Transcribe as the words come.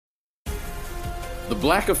The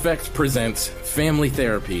Black Effect presents Family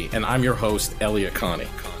Therapy, and I'm your host, Elliot Connie.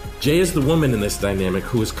 Jay is the woman in this dynamic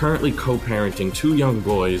who is currently co-parenting 2 young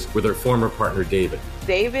boys with her former partner, David.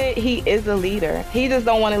 David, he is a leader. He just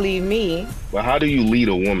don't want to leave me. But how do you lead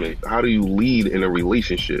a woman? How do you lead in a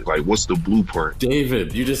relationship? Like, what's the blueprint?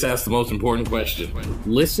 David, you just asked the most important question.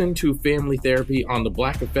 Listen to Family Therapy on the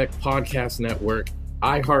Black Effect Podcast Network,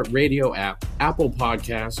 iHeartRadio app, Apple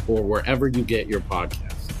Podcasts, or wherever you get your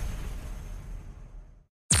podcasts.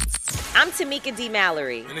 I'm Tamika D.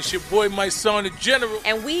 Mallory. And it's your boy, my son, the General.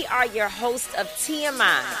 And we are your hosts of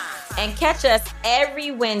TMI. And catch us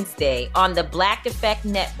every Wednesday on the Black Effect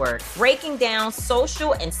Network, breaking down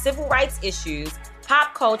social and civil rights issues,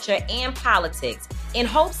 pop culture, and politics in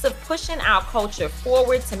hopes of pushing our culture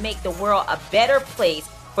forward to make the world a better place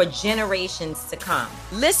for generations to come.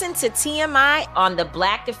 Listen to TMI on the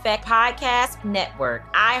Black Effect Podcast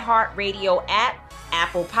Network, iHeartRadio app,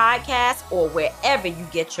 Apple Podcasts, or wherever you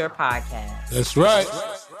get your podcasts. That's right.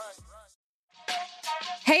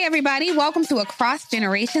 Hey, everybody. Welcome to Across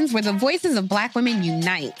Generations, where the voices of Black women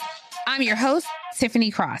unite. I'm your host, Tiffany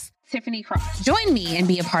Cross. Join me and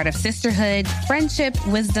be a part of sisterhood, friendship,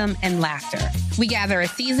 wisdom, and laughter. We gather a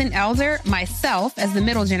seasoned elder, myself as the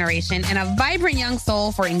middle generation, and a vibrant young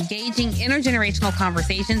soul for engaging intergenerational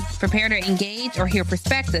conversations. Prepare to engage or hear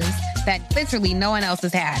perspectives that literally no one else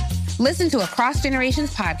has had. Listen to Across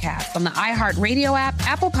Generations podcast on the iHeartRadio app,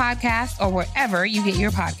 Apple Podcasts, or wherever you get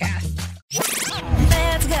your podcasts.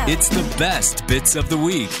 It's the best bits of the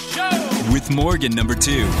week with Morgan number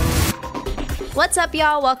 2. What's up,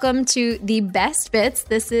 y'all? Welcome to the best bits.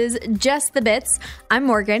 This is Just the Bits. I'm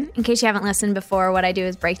Morgan. In case you haven't listened before, what I do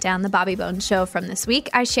is break down the Bobby Bones show from this week.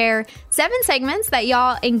 I share 7 segments that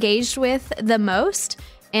y'all engaged with the most,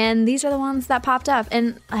 and these are the ones that popped up.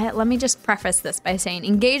 And let me just preface this by saying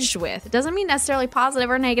engaged with. It doesn't mean necessarily positive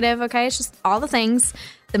or negative, okay? It's just all the things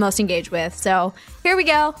the most engaged with. So here we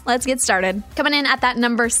go. Let's get started. Coming in at that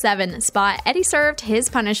number 7 spot, Eddie served his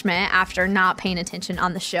punishment after not paying attention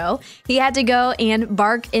on the show. He had to go and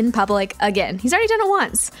bark in public again. He's already done it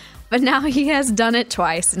once, but now he has done it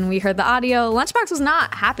twice. And we heard the audio. Lunchbox was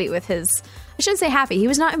not happy with his, I shouldn't say happy. He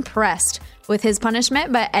was not impressed with his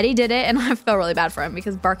punishment, but Eddie did it. And I feel really bad for him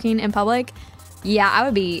because barking in public, yeah, I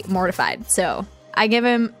would be mortified. So I give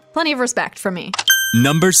him plenty of respect from me.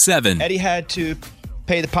 Number 7. Eddie had to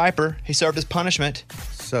pay the piper. He served his punishment.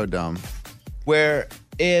 So dumb. Where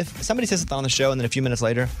if somebody says something on the show and then a few minutes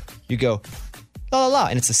later you go, la la la,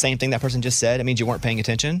 and it's the same thing that person just said, it means you weren't paying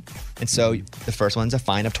attention. And so the first one's a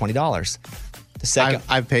fine of $20. The second,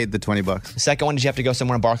 I've paid the $20. The second one is you have to go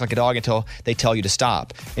somewhere and bark like a dog until they tell you to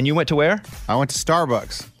stop. And you went to where? I went to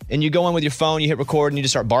Starbucks. And you go in with your phone, you hit record, and you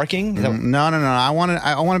just start barking? No. I want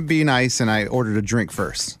to be nice, and I ordered a drink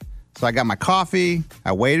first. So I got my coffee,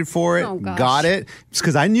 I waited for it, got it. It's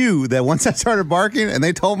because I knew that once I started barking and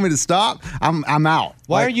they told me to stop, I'm out.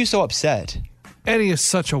 Why are you so upset? Eddie is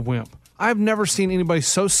such a wimp. I've never seen anybody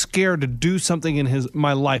so scared to do something in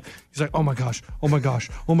my life. He's like, oh my gosh. I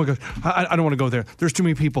don't want to go there. There's too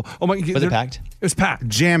many people. Was it packed? It was packed.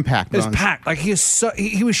 Jam-packed. It was packed. Like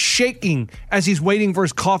he was shaking as he's waiting for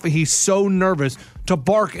his coffee. He's so nervous to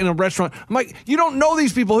bark in a restaurant. I'm like, you don't know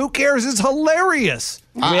these people. Who cares? It's hilarious.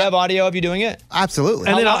 Do we have audio of you doing it? Absolutely.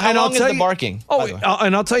 And how long is the barking?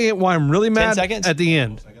 And I'll tell you why I'm really mad 10 seconds? at the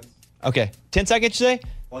end. Okay. 10 seconds, you say?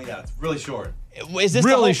 Well, yeah, it's really short. Is this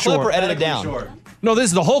really the whole clip or edited down? Short. No, this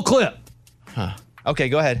is the whole clip. Huh. Okay,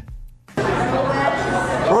 go ahead.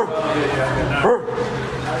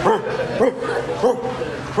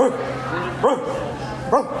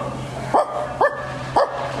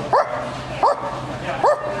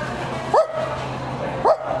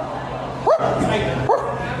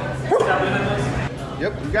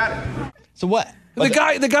 Yep, you got it. So what? The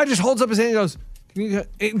guy just holds up his hand and goes,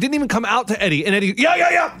 it didn't even come out to Eddie. And Eddie,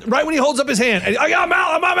 yeah. Right when he holds up his hand, Eddie, yeah, I'm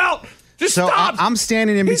out. Just stop. I'm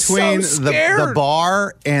standing in between the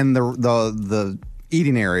bar and the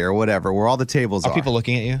eating area or whatever, where all the tables are. Are people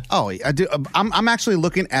looking at you? Oh, I do. I'm actually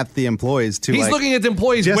looking at the employees too. He's looking at the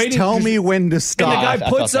employees just waiting. Tell me when to stop. And the guy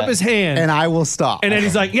puts up his hand. And I will stop. And then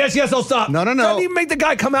he's like, yes, I'll stop. No. Doesn't even make the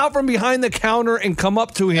guy come out from behind the counter and come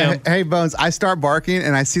up to him. Hey, Bones, I start barking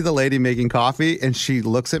and I see the lady making coffee and she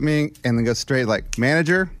looks at me and then goes straight like,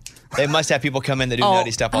 manager. They must have people come in that do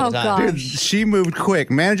nutty stuff all the time. Dude, she moved quick.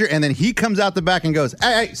 Manager, and then he comes out the back and goes,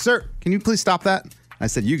 hey, sir, can you please stop that? I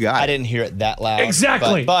said, you got it. I didn't hear it that loud.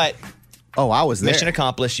 Exactly. But I was mission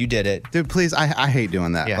accomplished. You did it. Dude, please, I hate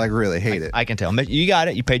doing that. Yeah. Like, really hate it. I can tell. You got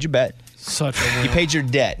it. You paid your bet. Such a win. You paid your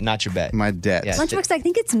debt, not your bet. My debt. Yeah, Lunchbox, I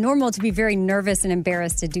think it's normal to be very nervous and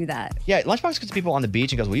embarrassed to do that. Yeah, Lunchbox gets people on the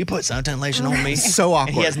beach and goes, "Will you put suntan lotion on me?" So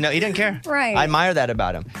awkward. And he didn't care. Right. I admire that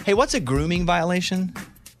about him. Hey, what's a grooming violation?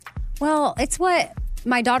 Well, it's what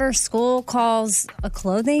my daughter's school calls a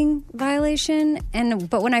clothing violation.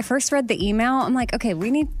 But when I first read the email, I'm like, okay, we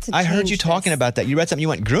need to I heard you change talking about that. You read something, you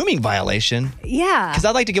went grooming violation. Yeah. Because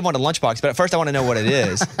I'd like to give one to Lunchbox, but at first I want to know what it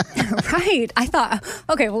is. Right. I thought,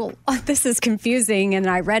 okay, well, this is confusing. And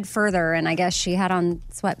I read further, and I guess she had on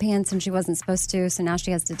sweatpants and she wasn't supposed to. So now she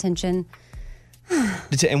has detention.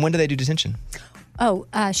 And when do they do detention? Oh,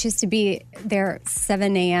 she has to be there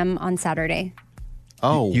 7 a.m. on Saturday.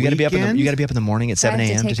 Oh, you got to be up. weekend? You got to be up in the morning at So I 7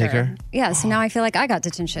 have a.m. to take her. Yeah. So now I feel like I got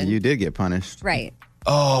detention. You did get punished. Right.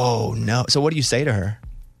 Oh no! So what do you say to her?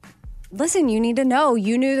 Listen, you need to know.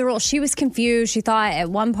 You knew the rule. She was confused. She thought at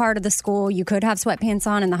one part of the school you could have sweatpants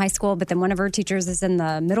on in the high school, but then one of her teachers is in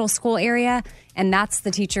the middle school area, and that's the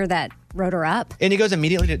teacher that wrote her up. And he goes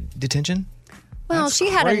immediately to detention? Well, she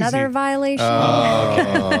had another violation.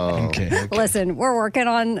 Okay. Listen, we're working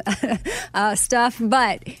on stuff,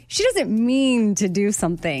 but she doesn't mean to do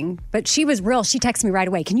something. But she was real. She texted me right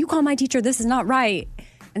away. Can you call my teacher? This is not right.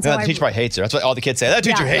 And No, the teacher probably hates her. That's what all the kids say. That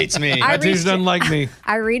teacher hates me. That teacher doesn't like me.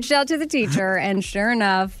 I reached out to the teacher, and sure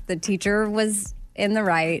enough, the teacher was in the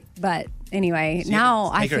right. But anyway,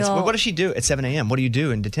 now I Take her- feel... What does she do at 7 a.m.? What do you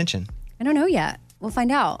do in detention? I don't know yet. We'll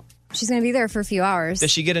find out. She's going to be there for a few hours.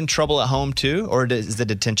 Does she get in trouble at home too, or is the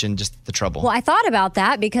detention just the trouble? Well, I thought about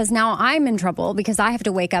that because now I'm in trouble because I have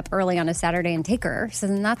to wake up early on a Saturday and take her. So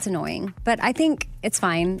then that's annoying. But I think it's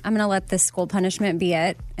fine. I'm going to let this school punishment be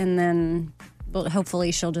it. And then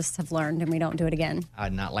hopefully she'll just have learned and we don't do it again.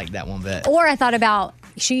 I'd not like that one bit. Or I thought about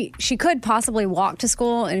she could possibly walk to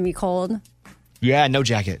school and it'd be cold. Yeah, no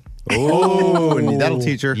jacket. Oh, that'll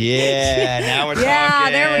teach her. Yeah, now we're Yeah,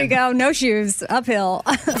 talking. there we go. No shoes, uphill.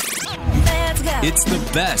 It's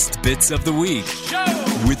the best bits of the week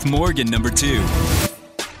with Morgan number 2.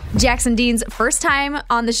 Jackson Dean's first time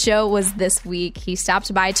on the show was this week. He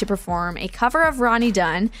stopped by to perform a cover of Ronnie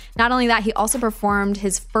Dunn. Not only that, he also performed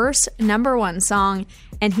his first #1 song,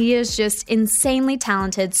 and he is just insanely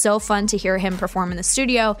talented. So fun to hear him perform in the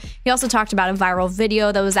studio. He also talked about a viral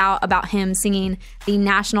video that was out about him singing the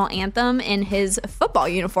national anthem in his football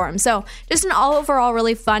uniform. So just an overall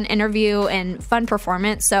really fun interview and fun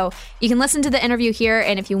performance. So you can listen to the interview here,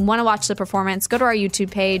 and if you want to watch the performance, go to our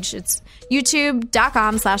YouTube page. It's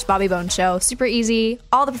youtube.com/Bobby Bones Show. Super easy.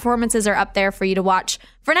 All the performances are up there for you to watch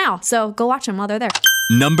for now. So go watch them while they're there.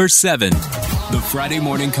 Number 7. The Friday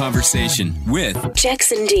Morning Conversation with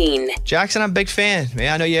Jackson Dean. Jackson, I'm a big fan.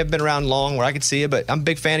 Man, I know you haven't been around long where I could see you, but I'm a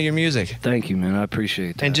big fan of your music. Thank you, man. I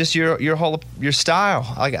appreciate that. And just your style.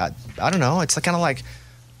 I don't know. It's kind of like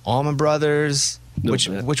Allman Brothers, which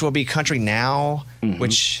will be country now. Mm-hmm.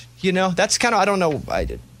 Which that's kind of I don't know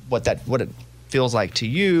what it feels like to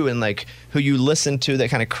you and like who you listen to that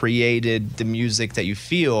kind of created the music that you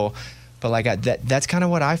feel. But like that's kind of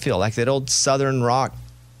what I feel like, that old Southern rock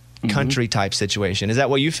country type situation. Is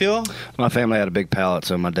that what you feel? My family had a big palate,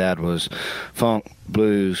 so my dad was funk,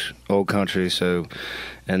 blues, old country. So,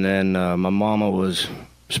 and then my mama was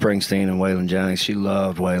Springsteen and Waylon Jennings. She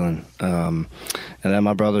loved Waylon. And then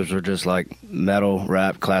my brothers were just like metal,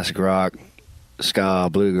 rap, classic rock, ska,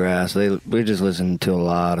 bluegrass. We just listened to a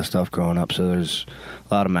lot of stuff growing up. So there's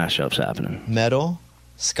a lot of mashups happening. Metal,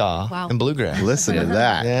 ska, and bluegrass. Listen to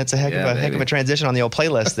that. Yeah, it's a heck of a transition on the old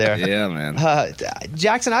playlist there. Yeah, man.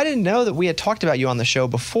 Jackson, I didn't know that we had talked about you on the show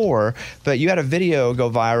before, but you had a video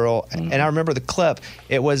go viral, and I remember the clip.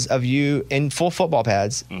 It was of you in full football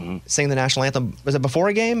pads singing the national anthem. Was it before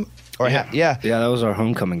a game? Or Yeah, that was our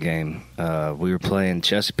homecoming game. We were playing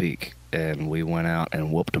Chesapeake, and we went out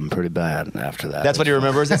and whooped them pretty bad after that. That's what he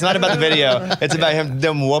remembers. It's not about the video. It's about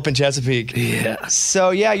them whooping Chesapeake. Yeah.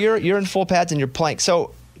 So yeah, you're in full pads and you're playing.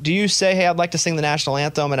 So do you say, hey, I'd like to sing the national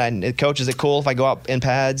anthem, and coach, is it cool if I go out in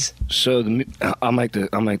pads? So I'll make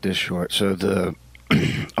this short. So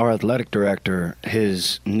our athletic director,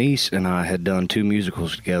 his niece and I had done 2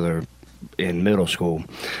 musicals together in middle school,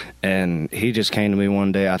 and he just came to me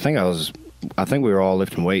one day. I think we were all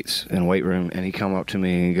lifting weights in weight room, and he come up to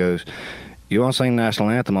me and he goes, "You want to sing the national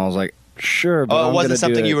anthem?" I was like, "Sure." But it wasn't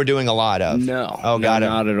something you were doing a lot of? No. Oh, got it.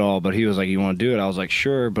 Not at all. But he was like, "You want to do it?" I was like,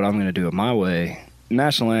 "Sure," but I'm going to do it my way.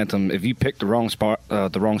 National anthem, if you pick the wrong spot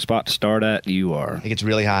to start at, it gets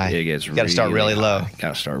really high. It gets you got to start really low.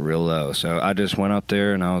 Got to start real low. So I just went up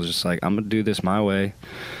there and I was just like, I'm going to do this my way.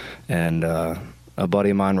 And a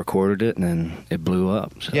buddy of mine recorded it, and then it blew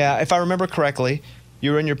up. So. Yeah, if I remember correctly,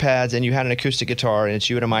 you were in your pads and you had an acoustic guitar and it's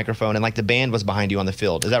you and a microphone and like the band was behind you on the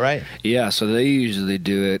field. Is that right? Yeah, so they usually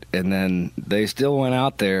do it, and then they still went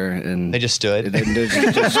out there and they just stood. They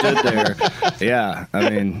just stood there. Yeah, I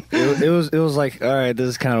mean, it was like, all right, this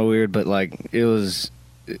is kind of weird, but like it was.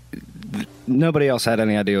 Nobody else had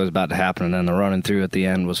any idea what was about to happen, and then the running through at the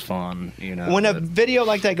end was fun. You know, when a video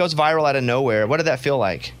like that goes viral out of nowhere, what did that feel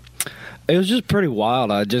like? It was just pretty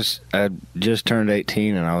wild. I just turned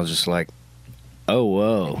 18, and I was just like, oh,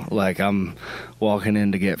 whoa. Like, I'm walking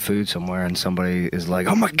in to get food somewhere, and somebody is like,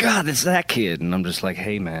 oh, my God, it's that kid. And I'm just like,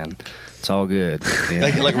 hey, man, it's all good.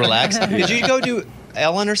 Yeah. like relax? Did you go do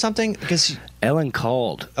Ellen or something? Because Ellen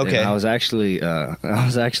called. Okay. And I was actually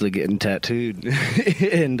getting tattooed,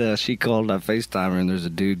 and she called. I FaceTime her, and there's a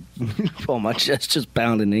dude on my chest just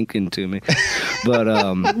pounding ink into me. But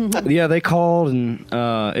yeah, they called, and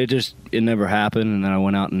it never happened. And then I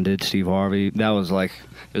went out and did Steve Harvey. That was like.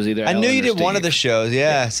 It was either I knew Ellen you or did Steve. one of the shows,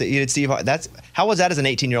 yeah. So you did Steve. How was that as an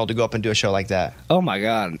 18-year-old to go up and do a show like that? Oh my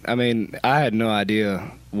God! I mean, I had no idea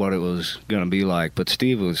what it was gonna be like, but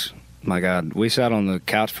Steve was. My God, we sat on the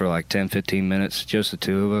couch for like 10, 15 minutes, just the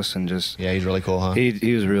two of us, and just yeah, he's really cool, huh?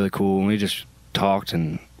 He was really cool, and we just talked,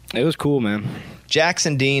 and it was cool, man.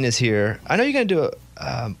 Jackson Dean is here. I know you're gonna do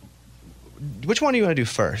a. Which one do you want to do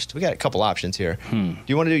first? We got a couple options here. Do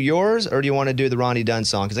you want to do yours or do you want to do the Ronnie Dunn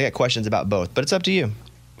song? Because I got questions about both, but it's up to you.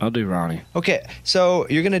 I'll do Ronnie. Okay, so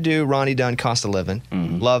you're gonna do Ronnie Dunn, Cost of Living.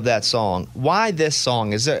 Love that song. Why this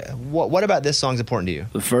song? Is there what about this song is important to you?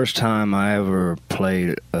 The first time I ever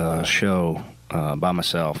played a show by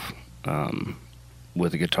myself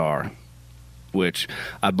with a guitar, which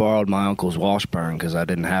I borrowed my uncle's Washburn because I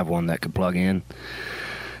didn't have one that could plug in,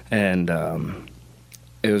 and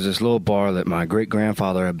it was this little bar that my great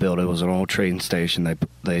grandfather had built. It was an old trading station.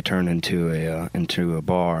 They turned into a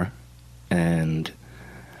bar, and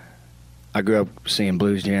I grew up seeing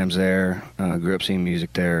blues jams there. Grew up seeing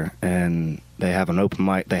music there, and they have an open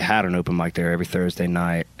mic. They had an open mic there every Thursday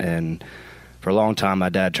night, and for a long time, my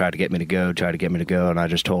dad tried to get me to go, and I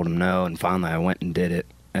just told him no. And finally, I went and did it.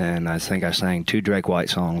 And I think I sang 2 Drake White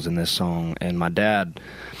songs in this song. And my dad,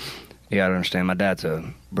 you got to understand, my dad's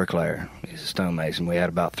a bricklayer. He's a stonemason. We had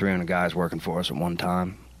about 300 guys working for us at one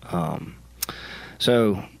time.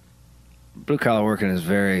 So blue collar working is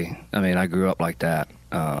very. I mean, I grew up like that.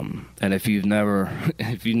 And if you've never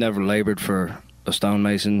labored for a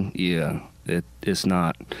stonemason, yeah, it's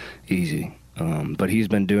not easy. But he's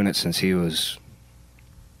been doing it since he was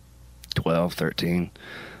 12, 13.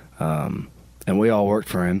 And we all worked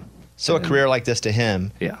for him. So a career like this to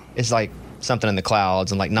him, yeah, is like something in the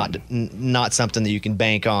clouds and like not something that you can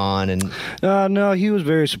bank on. And no, he was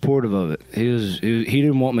very supportive of it. He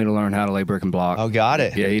didn't want me to learn how to lay brick and block. Oh, got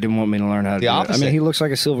it. Yeah, he didn't want me to learn how to. The opposite. I mean, he looks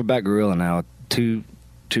like a silverback gorilla now. Two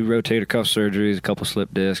rotator cuff surgeries, a couple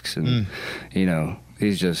slip discs, and you know,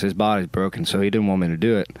 his body's broken, so he didn't want me to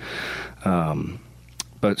do it.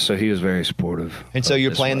 But so he was very supportive. And so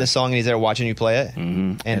you're playing this song, and he's there watching you play it.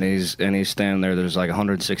 Mm-hmm. And he's standing there. There's like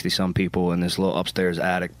 160 some people in this little upstairs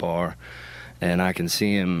attic bar, and I can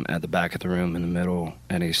see him at the back of the room in the middle,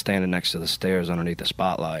 and he's standing next to the stairs underneath the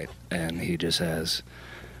spotlight, and he just has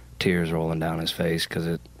tears rolling down his face because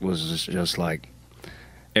it was just like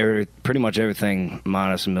pretty much everything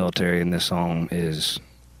minus the military in this song is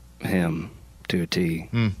him to a T.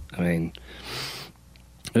 I mean,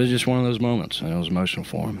 it was just one of those moments, and it was emotional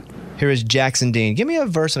for him. Here is Jackson Dean. Give me a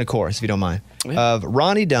verse and a chorus, if you don't mind, of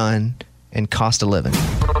Ronnie Dunn and Cost of Living.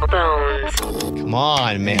 Come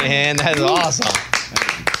on, man. That's awesome.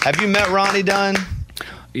 Have you met Ronnie Dunn?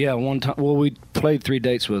 Yeah, one time. Well, we played 3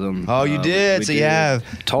 dates with him. Oh, you did? So you have.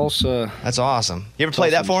 Tulsa. That's awesome. You ever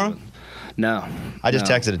played that for him? No. I just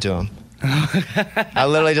texted it to him. I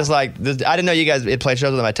literally just I didn't know you guys played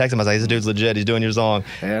shows with him. I texted him. I was like, this dude's legit. He's doing your song.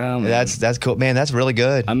 Yeah, man. That's cool. Man, that's really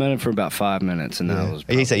good. I met him for about 5 minutes, and that was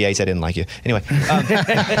he said he didn't like you. Anyway.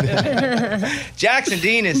 Jackson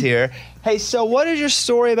Dean is here. Hey, so what is your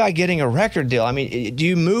story about getting a record deal? I mean, do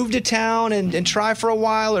you move to town and try for a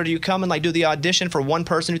while, or do you come and do the audition for one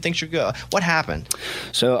person who thinks you're good? What happened?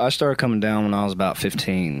 So I started coming down when I was about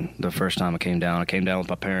 15. The first time I came down with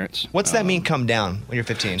my parents. What's that mean, come down, when you're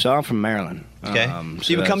 15? So I'm from Maryland. Okay.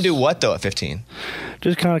 So you would come do what, though, at 15?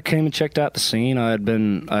 Just kind of came and checked out the scene. I had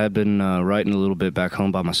been writing a little bit back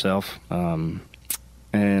home by myself.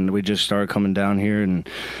 And we just started coming down here and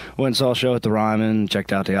went and saw a show at the Ryman,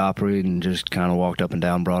 checked out the Opry, and just kind of walked up and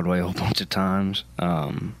down Broadway a whole bunch of times.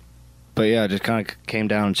 But yeah, just kind of came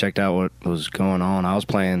down and checked out what was going on. I was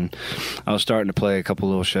starting to play a couple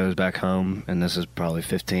little shows back home, and this is probably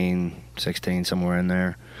 15, 16, somewhere in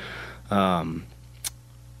there.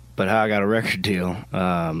 But but how I got a record deal.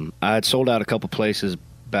 I had sold out a couple places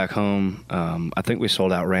back home. I think we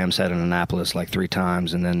sold out Ram's Head in Annapolis like 3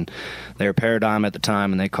 times, and then they were Paradigm at the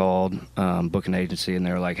time, and they called booking agency, and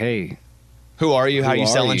they were like, "Hey, who are you? How are you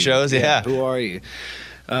selling shows? Yeah, who are you?"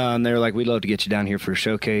 And they were like, "We'd love to get you down here for a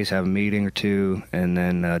showcase, have a meeting or two." And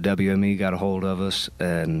then WME got a hold of us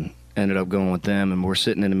and ended up going with them. And we're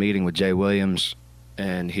sitting in a meeting with Jay Williams,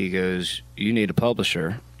 and he goes, "You need a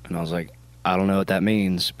publisher." And I was like, "I don't know what that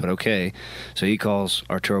means, but okay." So he calls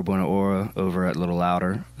Arturo Buenaora over at Little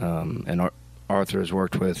Louder, and Arthur has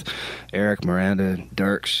worked with Eric, Miranda,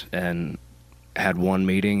 Dirks, and had one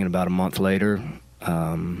meeting, and about a month later,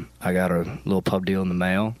 I got a little pub deal in the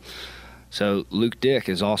mail. So Luke Dick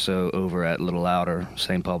is also over at Little Louder,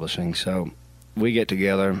 same publishing. So we get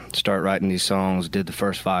together, start writing these songs, did the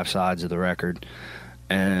first 5 sides of the record,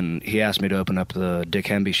 and he asked me to open up the Dick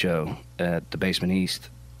Hemby show at the Basement East.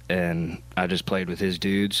 And I just played with his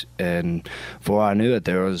dudes, and before I knew it,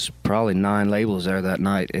 there was probably 9 labels there that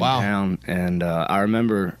night in town. And I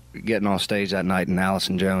remember getting off stage that night, and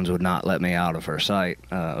Allison Jones would not let me out of her sight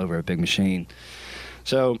over at Big Machine.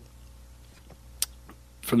 So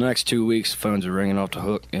for the next 2 weeks, the phones are ringing off the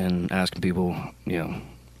hook and asking people,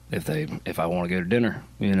 if I want to go to dinner,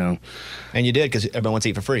 And you did, because everyone wants to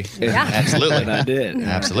eat for free. Yeah. Absolutely. And I did.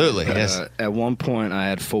 Absolutely, yes. At one point, I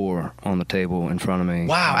had 4 on the table in front of me.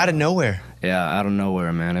 Wow, out of nowhere. Yeah, out of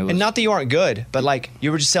nowhere, man. It was, and not that you aren't good, but like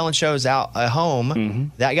you were just selling shows out at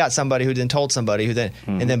home. That got somebody who then told somebody who then,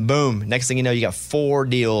 and then boom, next thing you know, you got 4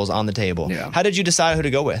 deals on the table. Yeah. How did you decide who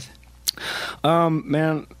to go with?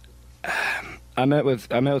 Man, I met with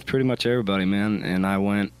pretty much everybody, man, and I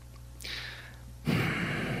went.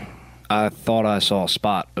 I thought I saw a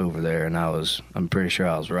spot over there, and I'm pretty sure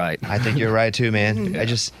I was right. I think you're right too, man. I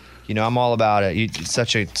just, I'm all about it. It's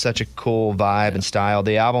such a cool vibe and style.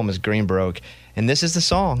 The album is Green Broke, and this is the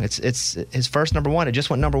song. It's his first number 1. It just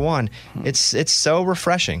went number 1. It's so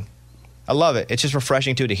refreshing. I love it. It's just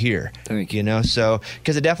refreshing to hear. Thank you. So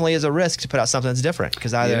because it definitely is a risk to put out something that's different,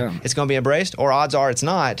 because either it's going to be embraced or odds are it's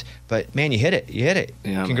not. But man, you hit it.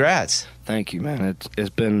 Yeah, congrats. Thank you, man. It's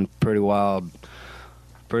been pretty wild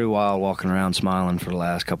walking around smiling for the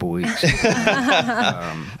last couple weeks.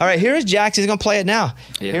 All right, here is Jackson. He's going to play it now.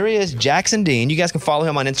 Yeah. Here he is, Jackson Dean. You guys can follow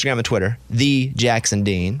him on Instagram and Twitter, The Jackson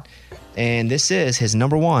Dean. And this is his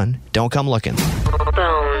number 1, Don't Come Looking.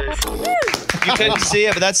 You couldn't see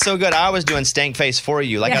it, but that's so good. I was doing stank face for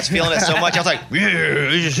you. Like, I was feeling it so much. I was like,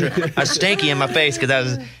 I was stanky in my face because I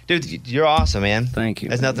was, dude, you're awesome, man. Thank you.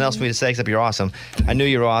 There's nothing else for me to say except you're awesome. I knew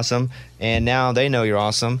you were awesome, and now they know you're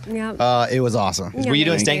awesome. Yeah. It was awesome. Were you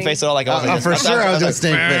doing stank face at all? Like, for sure I was doing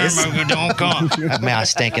stank face. Don't come. Man, I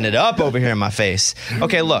was stanking it up over here in my face.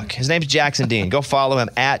 Okay, look, his name's Jackson Dean. Go follow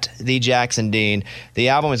him at The Jackson Dean. The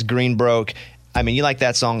album is Green Broke. I mean, you like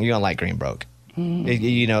that song, you're going to like Green Broke.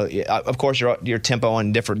 Of course, your tempo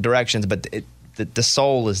in different directions, but the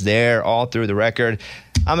soul is there all through the record.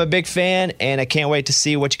 I'm a big fan, and I can't wait to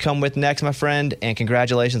see what you come with next, my friend. And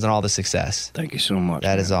congratulations on all the success. Thank you so much.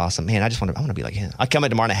 That is awesome, man. I want to be like him. I'll come in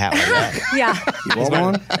tomorrow in a hat like that. Yeah. You want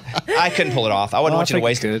one? I couldn't pull it off. I wouldn't want you to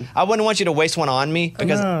waste it. I wouldn't want you to waste one on me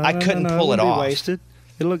because I couldn't pull it off. Wasted.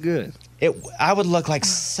 It looked good. I would look like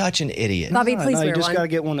such an idiot. Bobby, please wear one. You just got to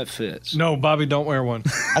get one that fits. No, Bobby, don't wear one.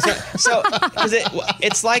 So, because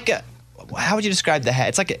it's like a, how would you describe the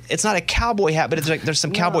hat? It's not a cowboy hat, but it's like there's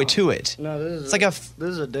some cowboy to it. No, this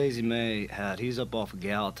is a Daisy May hat. He's up off of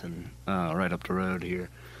Gallatin, right up the road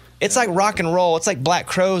here. It's like rock and roll. It's like Black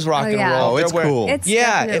Crowes rock and roll. Oh, it's cool. It's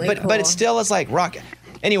definitely cool. But it still is like rock.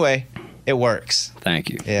 Anyway, it works.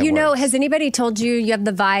 Thank you. Yeah, has anybody told you have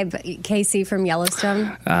the vibe, Casey from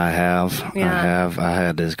Yellowstone? I have. Yeah. I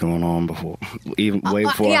had this going on before, way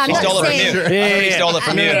before. Yeah, I he stole it from you. He stole it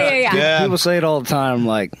from you. Yeah. People say it all the time,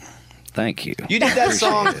 like, thank you. You did that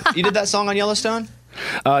song. You did that song on Yellowstone?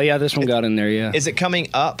 Yeah, this one got in there. Yeah. Is it coming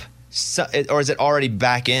up, or is it already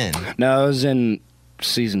back in? No, it was in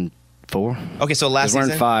season 4. Okay, so last season.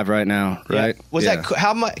 We're in 5 right now, right? Yeah. Was that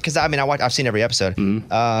how much? Because I mean, I've seen every episode.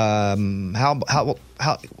 Mm-hmm.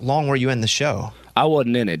 How long were you in the show? I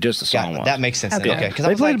wasn't in it, just the song was. That makes sense. Okay. Okay,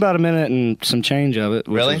 they played about a minute and some change of it,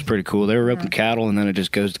 which was pretty cool. They were roping cattle, and then it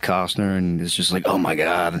just goes to Costner, and it's just like, oh my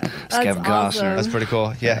God, it's Kevin Costner. That's pretty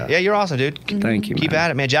cool. Yeah, you're awesome, dude. Thank you. Keep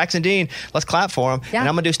at it, man. Jackson Dean, let's clap for him, and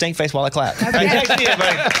I'm gonna do stink face while I clap. Okay. Jackson Dean,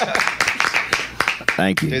 everybody.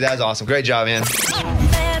 Thank you. Dude, that was awesome. Great job, man.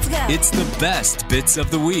 It's the best bits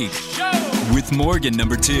of the week with Morgan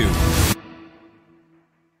number 2.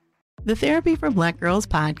 The Therapy for Black Girls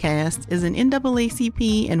podcast is an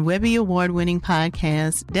NAACP and Webby Award-winning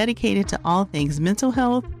podcast dedicated to all things mental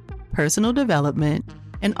health, personal development,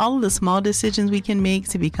 and all of the small decisions we can make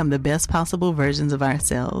to become the best possible versions of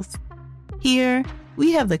ourselves. Here,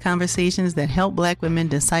 we have the conversations that help Black women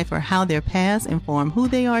decipher how their past inform who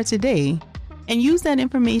they are today and use that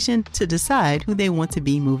information to decide who they want to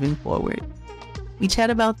be moving forward. We chat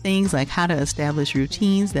about things like how to establish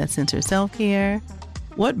routines that center self-care,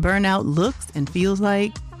 what burnout looks and feels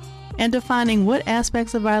like, and defining what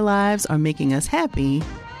aspects of our lives are making us happy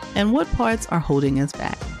and what parts are holding us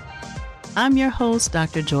back. I'm your host,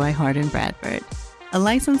 Dr. Joy Harden Bradford, a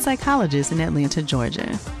licensed psychologist in Atlanta,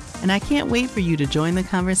 Georgia, and I can't wait for you to join the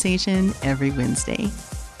conversation every Wednesday.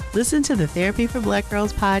 Listen to the Therapy for Black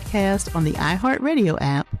Girls podcast on the iHeartRadio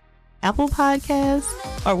app, Apple Podcasts,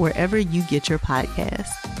 or wherever you get your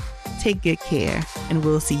podcasts. Take good care, and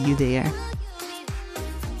we'll see you there.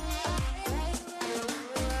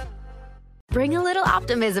 Bring a little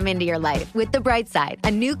optimism into your life with The Bright Side,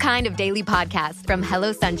 a new kind of daily podcast from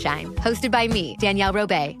Hello Sunshine, hosted by me, Danielle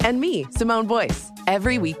Robay. And me, Simone Boyce.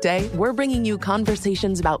 Every weekday, we're bringing you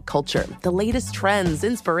conversations about culture, the latest trends,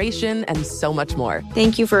 inspiration, and so much more.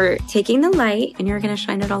 Thank you for taking the light, and you're going to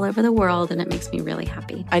shine it all over the world, and it makes me really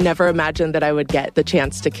happy. I never imagined that I would get the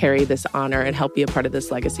chance to carry this honor and help be a part of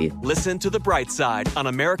this legacy. Listen to The Bright Side on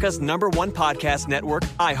America's #1 podcast network,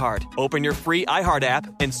 iHeart. Open your free iHeart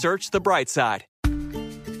app and search The Bright Side.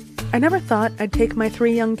 I never thought I'd take my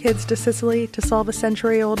 3 young kids to Sicily to solve a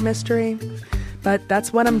century-old mystery. But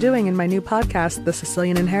that's what I'm doing in my new podcast, The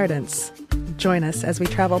Sicilian Inheritance. Join us as we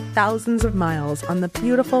travel thousands of miles on the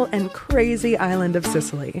beautiful and crazy island of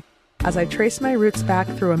Sicily, as I trace my roots back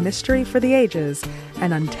through a mystery for the ages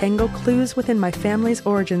and untangle clues within my family's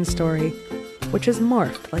origin story, which has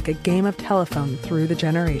morphed like a game of telephone through the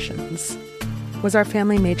generations. Was our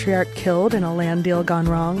family matriarch killed in a land deal gone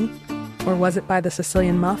wrong? Or was it by the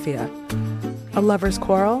Sicilian mafia? A lover's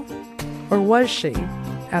quarrel? Or was she,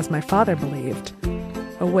 as my father believed,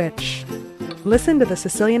 a witch? Listen to The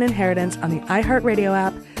Sicilian Inheritance on the iHeartRadio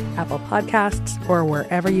app, Apple Podcasts, or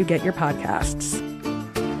wherever you get your podcasts.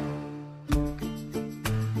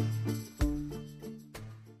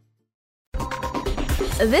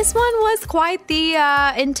 This one was quite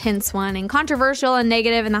the intense one and controversial and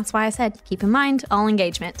negative, and that's why I said, keep in mind, all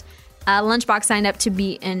engagement. Lunchbox signed up to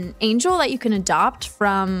be an angel that you can adopt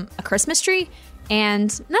from a Christmas tree, and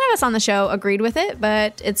none of us on the show agreed with it,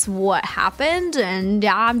 but it's what happened, and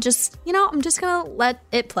yeah, I'm just gonna let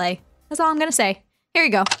it play. That's all I'm gonna say. Here you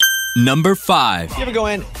go. Number 5. You ever go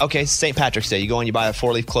in, okay, St. Patrick's Day, you go in, you buy a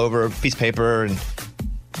 4-leaf clover, piece of paper, and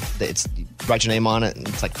you write your name on it, and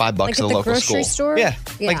it's like $5 Like at at the the local grocery school. store? Yeah,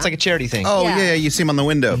 Yeah. like it's like a charity thing. Oh, yeah, you see them on the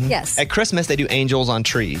window. Yes. At Christmas, they do angels on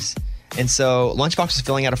trees. And so Lunchbox was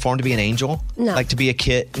filling out a form to be an angel. No. Like to be a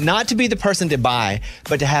kid. Not to be the person to buy,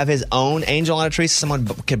 but to have his own angel on a tree so someone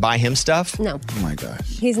could buy him stuff. No. Oh, my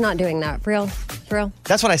gosh. He's not doing that. For real.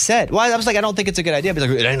 That's what I said. Well, I was like, I don't think it's a good idea. But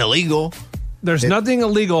he's like, it ain't illegal. There's nothing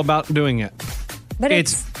illegal about doing it. But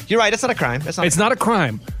You're right. It's not a crime. It's not a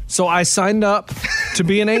crime. So I signed up to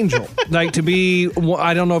be an angel. Like to be,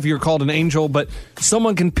 I don't know if you're called an angel, but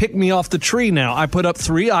someone can pick me off the tree now. I put up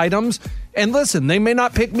 3 items. And listen, they may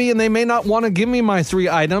not pick me and they may not want to give me my 3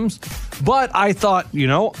 items, but I thought,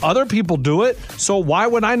 other people do it. So why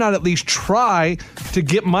would I not at least try to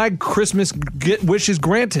get my Christmas wishes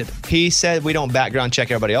granted? He said we don't background check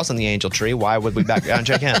everybody else on the angel tree. Why would we background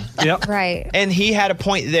check him? Yep. Right. And he had a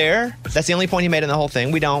point there. That's the only point he made in the whole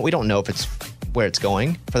thing. We don't know if it's where it's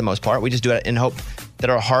going for the most part. We just do it in hope that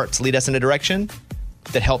our hearts lead us in a direction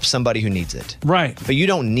that helps somebody who needs it. Right. But you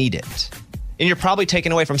don't need it. And you're probably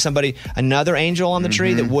taking away from another angel on the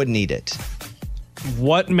tree that would need it.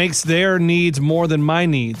 What makes their needs more than my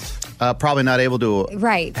needs? Probably not able to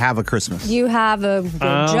have a Christmas. You have a good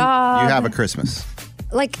job. You have a Christmas.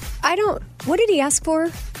 Like, what did he ask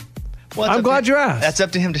for? Well, I'm glad you asked. That's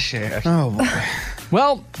up to him to share. Oh, boy.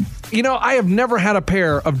 Well, I have never had a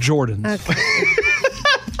pair of Jordans. Okay.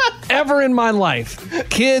 Ever in my life.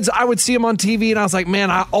 Kids, I would see them on TV and I was like, man,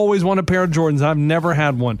 I always want a pair of Jordans. I've never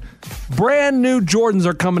had one. Brand new Jordans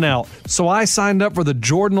are coming out. So I signed up for the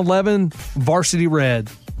Jordan 11 Varsity Red.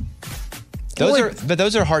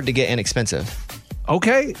 Those are hard to get and expensive.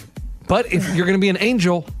 Okay. But if you're going to be an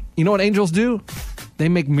angel, you know what angels do? They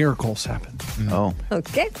make miracles happen. Oh.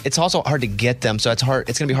 Okay. It's also hard to get them, so it's going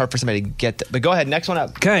to be hard for somebody to get them. But go ahead, next one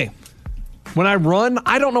up. Okay. When I run,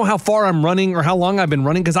 I don't know how far I'm running or how long I've been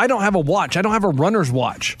running because I don't have a watch. I don't have a runner's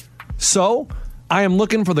watch. So I am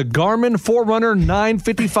looking for the Garmin Forerunner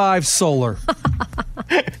 955 Solar.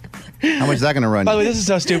 How much is that going to run? By the way, this is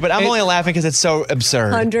so stupid. I'm only laughing because it's so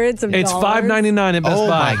absurd. Hundreds of It's dollars. $5.99 at Best Buy.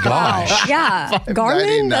 Oh my gosh. Yeah.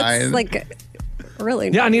 Garmin? That's $5.99. like really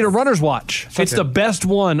nice. Yeah, I need a runner's watch. It's the best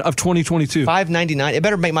one of 2022. $5.99. It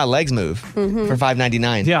better make my legs move for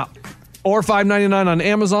 $5.99. Yeah. Or $5.99 on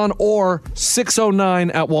Amazon or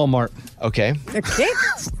 $6.09 at Walmart. Okay. Okay.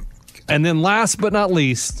 And then last but not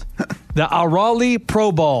least, the Arali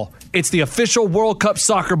Pro Ball. It's the official World Cup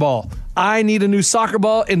soccer ball. I need a new soccer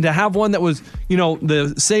ball, and to have one that was,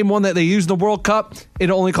 the same one that they used in the World Cup, it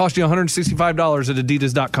only cost you $165 at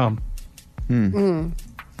adidas.com.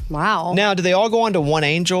 Wow. Now, do they all go onto one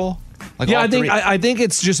angel? Like Yeah, all I think three? I think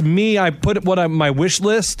it's just me. I put my wish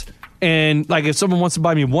list, and like if someone wants to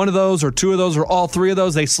buy me one of those or two of those or all three of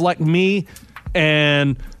those, they select me,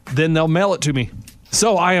 and then they'll mail it to me.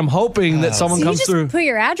 So I am hoping that someone So comes you just through. put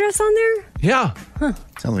your address on there? Yeah.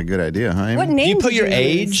 Sounds like a good idea, huh? Amy? What name Do you put did your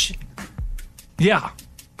use? age? Yeah.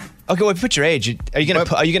 Okay, well, put your age. Are you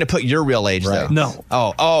gonna put your real age though? No.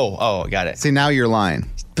 Oh, got it. See, now you're lying.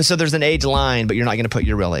 But so there's an age line, but you're not gonna put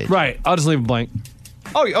your real age. Right. I'll just leave it blank.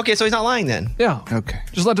 Oh, okay. So he's not lying then. Yeah. Okay.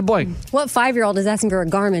 Just let it blank. What 5-year-old is asking for a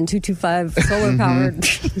Garmin 225 solar powered?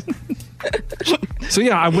 So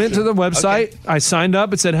yeah, I went to the website. I signed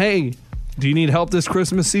up. It said, "Hey, do you need help this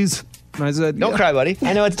Christmas season?" And I said, Don't cry, buddy.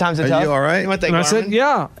 I know it's times are tough. you all right? You want that And I said, Garmin?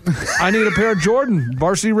 "Yeah, I need a pair of Jordan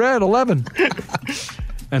Varsity Red 11."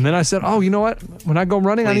 And then I said, "Oh, you know what? When I go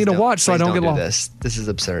running, I Please need a watch so I please don't get do lost." This is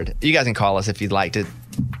absurd. You guys can call us if you'd like to.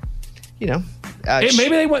 Hey,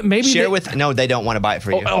 maybe they want. Maybe share they, with. No, they don't want to buy it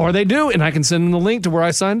for you. or they do, and I can send them the link to where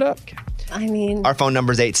I signed up, I mean, Our phone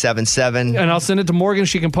number is 877. and I'll send it to Morgan.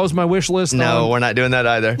 She can post my wish list. No, on- we're not doing that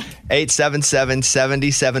either.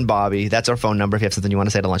 877-77-Bobby. That's our phone number if you have something you want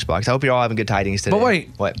to say to Lunchbox. I hope you're all having good tidings today. But wait,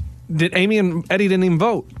 What? did Amy and Eddie didn't even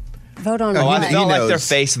vote? vote on Oh, what? I felt like their knows.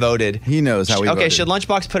 face voted. He knows how he Okay, voted. should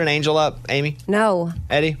Lunchbox put an angel up, Amy? No.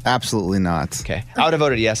 Eddie? Absolutely not. Okay. I would have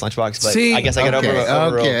voted yes, Lunchbox, but See? I guess I got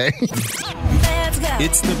overruled. Okay.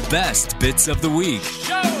 It's the best bits of the week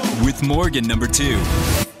with Morgan number 2.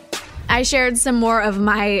 I shared some more of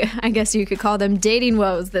my, I guess you could call them dating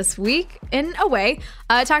woes this week in a way.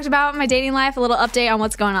 I talked about my dating life, a little update on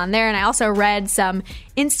what's going on there. And I also read some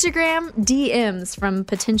Instagram DMs from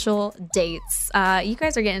potential dates. You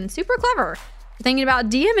guys are getting super clever. Thinking about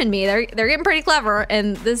DMing me. They're getting pretty clever,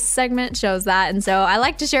 and this segment shows that. And so I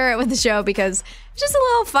like to share it with the show because it's just a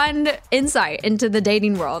little fun insight into the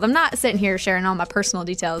dating world. I'm not sitting here sharing all my personal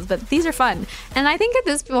details, but these are fun. And I think at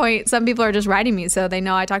this point, some people are just writing me so they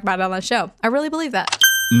know I talk about it on the show. I really believe that.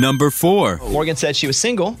 Number 4. Morgan said she was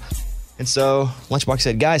single. And so Lunchbox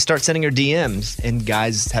said, guys, start sending her DMs. And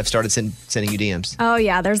guys have started sending you DMs. Oh,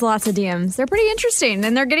 yeah, there's lots of DMs. They're pretty interesting,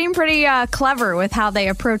 and they're getting pretty clever with how they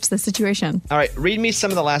approach the situation. All right, read me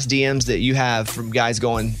some of the last DMs that you have from guys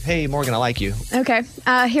going, hey, Morgan, I like you. Okay,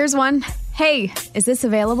 here's one. Hey, is this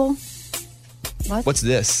available? What's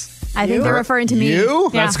this? I think they're referring to me. You?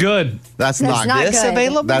 Yeah. That's good. That's That's not not good. good.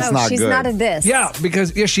 available? That's no, not she's good. not a this. Yeah,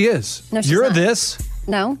 because she is. No, she's You're not. a this.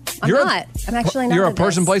 No, I'm You're a- not. I'm actually not. You're a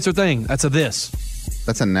person, this. place, or thing. That's a this.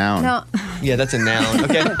 That's a noun. No. Yeah, that's a noun.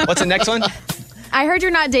 Okay, what's the next one? I heard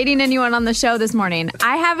you're not dating anyone on the show this morning.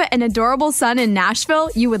 I have an adorable son in Nashville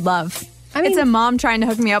you would love. I mean, it's a mom trying to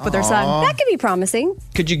hook me up with her son. That could be promising.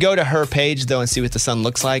 Could you go to her page, though, and see what the son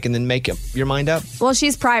looks like and then make up your mind up? Well,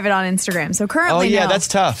 she's private on Instagram, so currently Oh, yeah, no. that's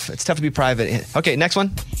tough. It's tough to be private. Okay, next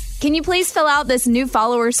one. Can you please fill out this new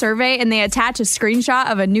follower survey and they attach a screenshot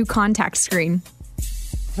of a new contact screen?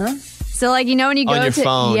 Huh? So, like, you know, when you go On your to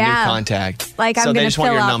phone, yeah, new contact. like so I'm they gonna just fill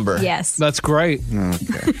want your out, number. Yes, That's great.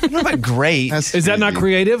 Okay. Not about great. Is that not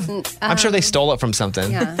creative? I'm sure they stole it from something.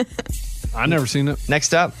 Yeah. I never seen it.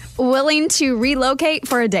 Next up, willing to relocate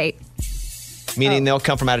for a date. meaning they'll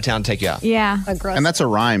come from out of town to take you out. Yeah, Aggressive. And that's a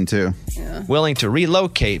rhyme, too. Willing to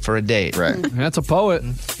relocate for a date. Right. That's a poet.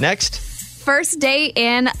 Next, first date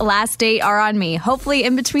and last date are on me. Hopefully,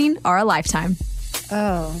 in between are a lifetime.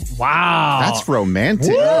 Oh. Wow. That's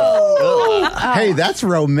romantic. Hey, that's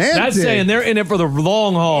romantic. That's saying they're in it for the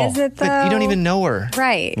long haul. Is it though? but you don't even know her.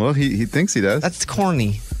 Right. Well, he thinks he does. That's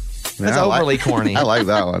corny. Yeah, That's I like- overly corny. I like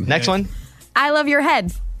that one. Next one. I love your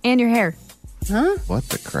head and your hair. Huh? What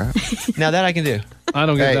the crap? Now that I can do. I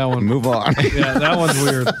don't get Hey, that one. move on. Yeah, that one's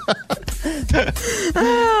weird.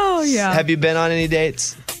 Oh yeah. Have you been on any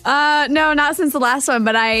dates? No, not since the last one,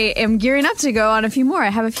 but I am gearing up to go on a few more. I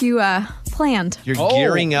have a few planned. You're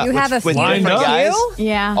gearing up You have with a few different lined up? guys?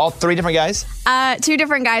 Yeah. All 3 different guys? 2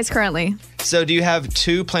 different guys currently. So do you have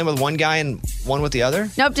 2 playing with one guy and one with the other?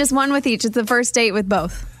 Nope, just one with each. It's the first date with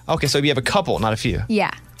both. Okay, so you have a couple, not a few.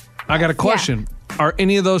 Yeah. I got a question. Are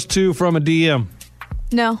any of those 2 from a DM?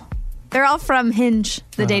 No. They're all from Hinge,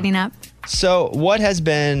 the dating app. So what has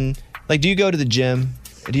been, like, do you go to the gym?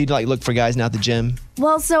 Do you like look for guys now at the gym?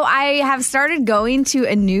 Well, so I have started going to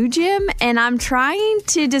a new gym, and I'm trying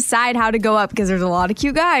to decide how to go up because there's a lot of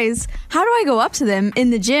cute guys. How do I go up to them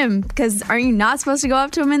in the gym? Because aren't you not supposed to go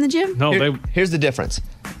up to them in the gym? No, Here's the difference.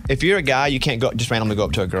 If you're a guy, you can't go just randomly go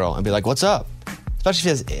up to a girl and be like, "What's up?"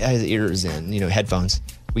 Especially if she has ears in, headphones.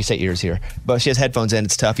 We say ears here, but if she has headphones in,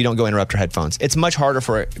 it's tough. You don't go interrupt her headphones. It's much harder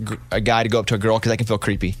for a guy to go up to a girl because they can feel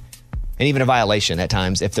creepy, and even a violation at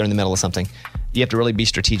times if they're in the middle of something. You have to really be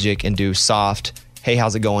strategic and do soft, hey,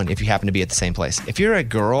 how's it going, if you happen to be at the same place. If you're a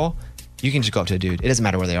girl, you can just go up to a dude. It doesn't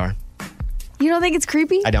matter where they are. You don't think it's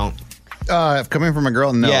creepy? I don't. Coming from a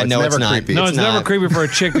girl, no, Yeah, it's no, never it's not. creepy. No, it's never creepy for a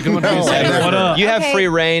chick to come up to you and say, what up? You have free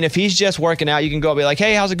reign. If he's just working out, you can go and be like,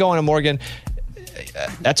 hey, how's it going? I'm Morgan.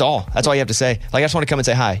 That's all. That's all you have to say. Like, I just want to come and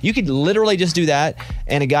say hi. You could literally just do that,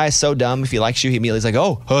 and a guy is so dumb, if he likes you, he immediately is like,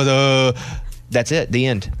 oh, that's it, the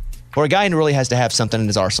end. Or a guy really has to have something in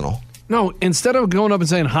his arsenal. No, instead of going up and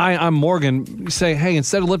saying, hi, I'm Morgan, you say, hey,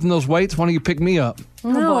 instead of lifting those weights, why don't you pick me up?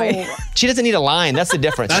 Oh, boy. She doesn't need a line. That's the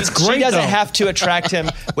difference. That's great, She doesn't though. have to attract him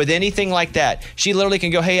with anything like that. She literally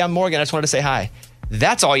can go, hey, I'm Morgan. I just wanted to say hi.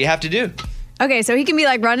 That's all you have to do. Okay, so he can be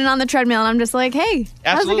like running on the treadmill, and I'm just like, hey,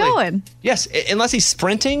 Absolutely. how's it going? Yes, unless he's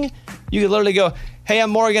sprinting, you could literally go, hey, I'm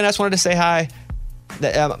Morgan. I just wanted to say hi.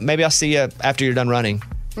 Maybe I'll see you after you're done running.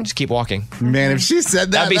 Just keep walking. Man, if she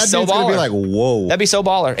said that, that'd be that so dude's gonna baller. be like, whoa. That'd be so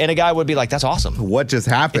baller. And a guy would be like, that's awesome. What just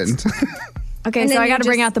happened? Okay, And so then I you got to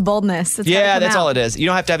bring just- out the boldness. It's gotta Yeah, come that's out. all it is. You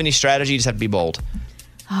don't have to have any strategy. You just have to be bold.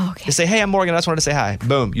 Oh, okay. Just say, hey, I'm Morgan. I just wanted to say hi.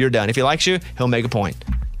 Boom, you're done. If he likes you, he'll make a point.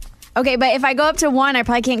 Okay, but if I go up to one, I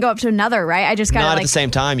probably can't go up to another, right? I just got to Not like... at the same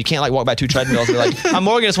time. You can't like walk by two treadmills and be like, I'm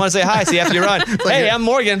Morgan, just want to say hi. See after you run. Hey, I'm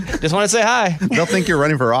Morgan, just want to say hi. They'll think you're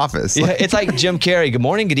running for office. Yeah, it's like Jim Carrey. Good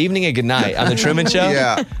morning, good evening, and good night on the Truman Show.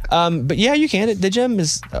 Yeah. But yeah, you can. The gym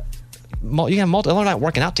is, you can have multiple. They're not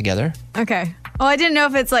working out together. Okay. Well, I didn't know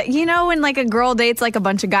if it's like, when like a girl dates like a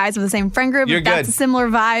bunch of guys with the same friend group, You're if that's good. a similar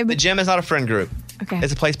vibe. The gym is not a friend group. Okay.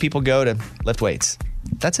 It's a place people go to lift weights.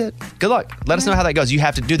 That's it. Good luck. Let us know how that goes. You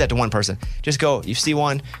have to do that to one person. Just go, you see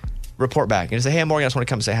one, report back. And just say, hey, I'm Morgan, I just want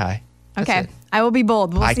to come and say hi. Okay. I will be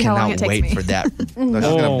bold. We'll I see how long it cannot takes wait me. for that. That's going to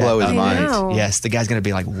blow his I mind. know. Yes, the guy's going to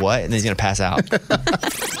be like, what? And then he's going to pass out.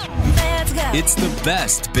 It's the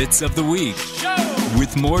best bits of the week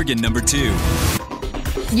with Morgan number 2.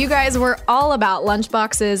 You guys were all about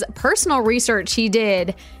Lunchbox's personal research he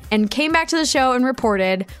did and came back to the show and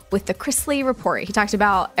reported with the Chrisley report. He talked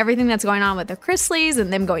about everything that's going on with the Chrisleys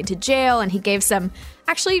and them going to jail, and he gave some,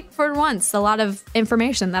 actually for once, a lot of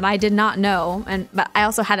information that I did not know, but I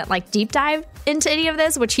also hadn't like deep dive into any of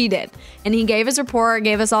this, which he did. And he gave his report,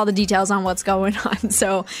 gave us all the details on what's going on.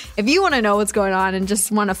 So if you want to know what's going on and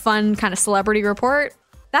just want a fun kind of celebrity report,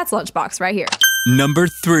 that's Lunchbox right here. Number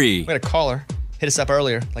 3. We had a caller hit us up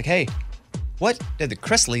earlier, like, hey, what did the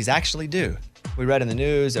Chrisleys actually do? We read in the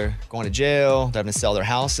news they're going to jail, they're having to sell their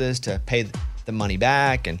houses to pay the money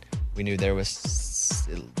back, and we knew they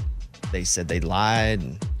said they lied,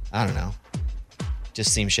 and I don't know.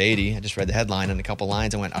 Just seemed shady. I just read the headline and a couple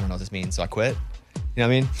lines and went, I don't know what this means, so I quit. You know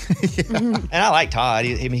what I mean? And I like Todd.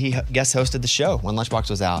 He guest hosted the show when Lunchbox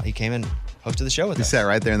was out. He came and hosted the show with He us. sat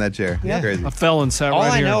right there in that chair. Yeah. Crazy. I fell and sat All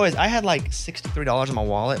right I here. know is I had like $63 in my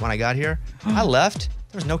wallet when I got here. I left.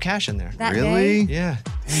 There was no cash in there. That Really? day? Yeah.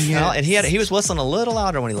 Well, and he was whistling a little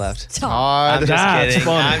louder when he left. Todd. I'm just That's kidding.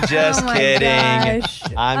 funny. I'm just Oh my kidding. gosh.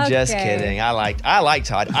 I'm just Okay. kidding. I like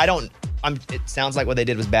Todd. It sounds like what they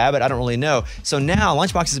did was bad, but I don't really know. So now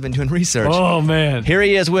Lunchbox has been doing research. Oh, man. Here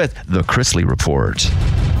he is with the Chrisley Report.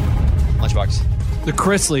 Lunchbox. The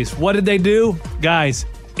Chrisleys, what did they do? Guys,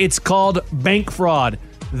 it's called bank fraud.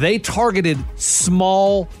 They targeted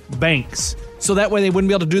small banks. So that way they wouldn't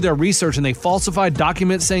be able to do their research, and they falsified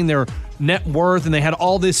documents saying their net worth, and they had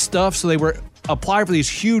all this stuff. So they were applying for these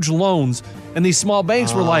huge loans, and these small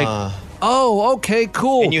banks were like, oh, okay,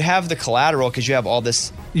 cool. And you have the collateral because you have all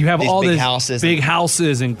this. You have these all big these houses. big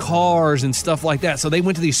houses and cars and stuff like that. So they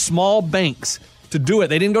went to these small banks to do it.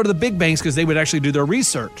 They didn't go to the big banks because they would actually do their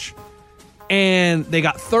research. And they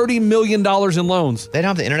got $30 million in loans. They don't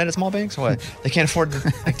have the internet at small banks? What? They can't afford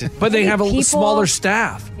to. But they have a People- smaller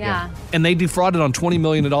staff. Yeah. And they defrauded on $20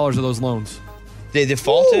 million of those loans. They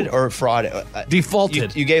defaulted or fraud?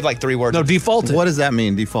 Defaulted. You gave like 3 words. No, defaulted. What does that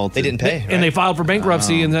mean, default? They didn't pay. Right? And they filed for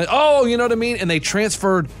bankruptcy and then, you know what I mean? And they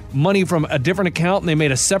transferred money from a different account, and they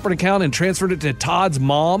made a separate account and transferred it to Todd's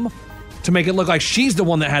mom to make it look like she's the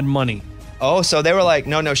one that had money. Oh, so they were like,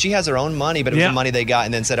 no, she has her own money, but it was Yeah. the money they got,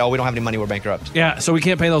 and then said, we don't have any money, we're bankrupt. Yeah, so we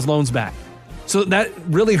can't pay those loans back. So that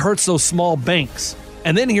really hurts those small banks.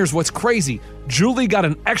 And then here's what's crazy. Julie got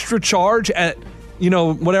an extra charge at,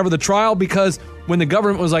 whatever the trial, because when the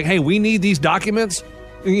government was like, hey, we need these documents,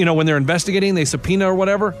 when they're investigating, they subpoena or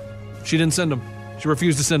whatever. She didn't send them. She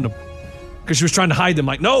refused to send them because she was trying to hide them.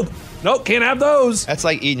 Like, nope, can't have those. That's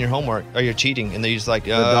like eating your homework or you're cheating, and they're just like,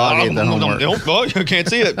 dog ate the homework. Nope, you can't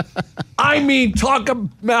see it. I mean, talk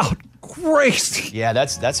about crazy. Yeah,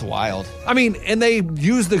 that's wild. I mean, and they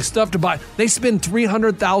use the stuff to buy. They spend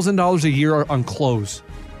 $300,000 a year on clothes.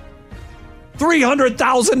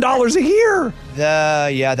 $300,000 a year.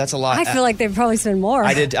 Yeah, that's a lot. I feel like they probably spend more.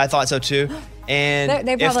 I I thought so too. And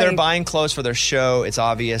They if probably- they're buying clothes for their show, it's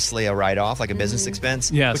obviously a write-off, like a business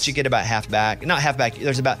expense. Yes. But you get about half back. Not half back.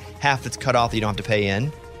 There's about half that's cut off that you don't have to pay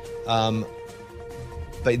in.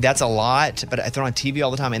 But that's a lot. But they're on TV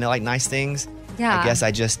all the time, and they like nice things. Yeah. I guess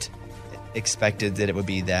I just expected that it would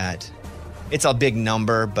be that. It's a big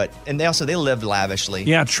number, and they live lavishly.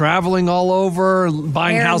 Yeah, traveling all over,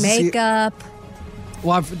 buying Hair, houses. makeup.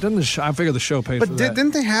 Well, I figure the show pays But for that.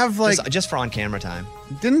 didn't they have just for on camera time?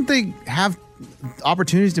 Didn't they have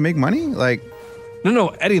opportunities to make money? Like, No,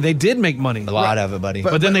 Eddie, they did make money. A lot of it, buddy.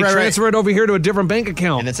 But then they transfer it over here to a different bank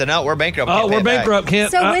account. And then said, no, we're bankrupt. Oh, Can't pay we're it back. bankrupt.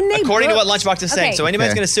 Can't. So when they According to book- what Lunchbox is saying. Okay. So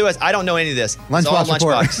anybody's Okay. going to sue us. I don't know any of this. It's all Lunchbox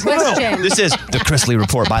report. Lunchbox. Question. This is the Chrisley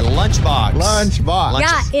Report by Lunchbox. Lunchbox.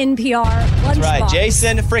 Yeah, NPR. That's right. Lunchbox.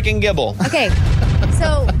 Jason freaking Gibble. Okay.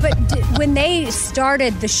 So, but when they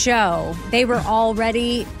started the show, they were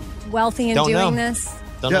already wealthy and Don't doing know. this?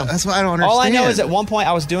 Don't Yeah, know. that's what I don't understand. All I know is at one point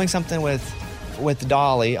I was doing something with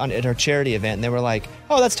Dolly at her charity event, and they were like,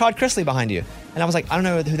 oh, that's Todd Chrisley behind you. And I was like, I don't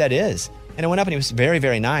know who that is. And I went up, and he was very,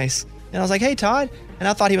 very nice. And I was like, hey, Todd. And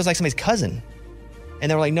I thought he was like somebody's cousin. And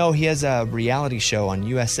they were like, no, he has a reality show on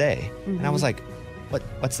USA. And I was like,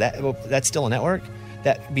 what's that? Well, that's still a network?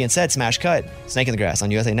 That being said, smash cut, Snake in the Grass on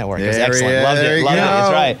USA Network. It was There excellent. he is. Loved There it. you Loved it. go.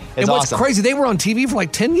 It's right. It's And what's awesome. crazy, they were on TV for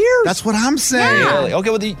like 10 years. That's what I'm saying. Yeah. Really? Okay,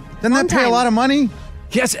 well, Doesn't that pay a time. lot of money?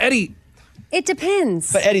 Yes, Eddie. It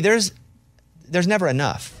depends. but Eddie, there's never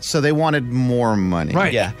enough. So they wanted more money.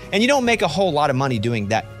 Right. Yeah. And you don't make a whole lot of money doing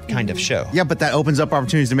that kind of show. Yeah, but that opens up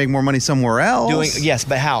opportunities to make more money somewhere else. Yes,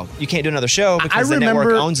 but how? You can't do another show because the network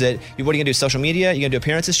remember- owns it. What are you going to do? Social media? You're going to do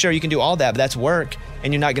appearances? Sure, you can do all that, but that's work,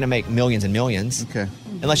 and you're not going to make millions and millions. Okay.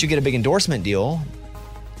 Unless you get a big endorsement deal.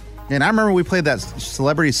 And I remember we played that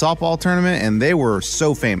celebrity softball tournament, and they were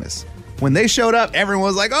so famous. When they showed up, everyone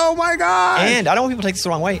was like, "Oh my god!" And I don't want people to take this the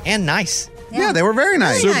wrong way. And nice. Yeah, they were very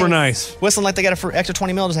nice. Super nice. Whistling like they got a extra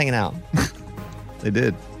 20 mil just hanging out. They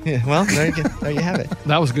did. Yeah, well, there you have it.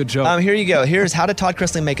 That was a good joke. Here you go. Here's how did Todd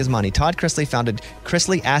Chrisley make his money. Todd Chrisley founded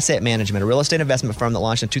Chrisley Asset Management, a real estate investment firm that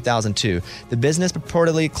launched in 2002. The business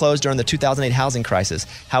purportedly closed during the 2008 housing crisis.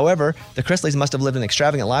 However, the Chrisleys must have lived an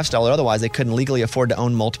extravagant lifestyle, or otherwise they couldn't legally afford to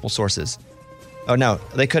own multiple sources. Oh no,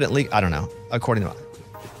 they couldn't. I don't know. According to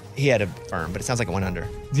he had a firm, but it sounds like it went under.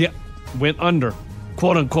 Yeah, went under.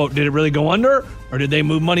 Quote unquote. Did it really go under? Or did they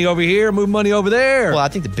move money over here, move money over there? Well, I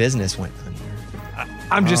think the business went under.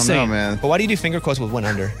 I'm just saying. man. But why do you do finger quotes with went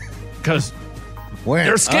under? Because Went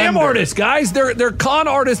they're scam under. artists, guys. They're con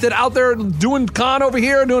artists that out there doing con over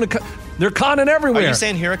here, they're conning everywhere. Are you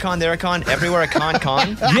saying here a con, there a con, everywhere a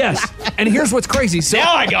con? Yes. And here's what's crazy. So,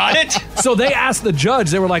 Now I got it. So they asked the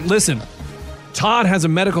judge, they were like, listen, Todd has a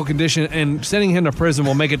medical condition and sending him to prison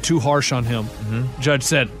will make it too harsh on him. Judge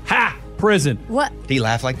said, ha, prison. What? Did he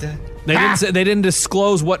laugh like that? They didn't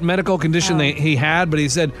disclose what medical condition he had, but he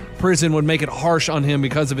said prison would make it harsh on him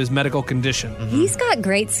because of his medical condition. He's got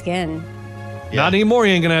great skin. Not anymore.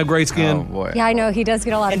 He ain't gonna have great skin. Oh boy. Yeah, I know. He does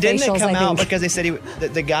get a lot And of didn't facials, it come I out think. because they said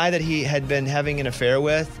the guy that he had been having an affair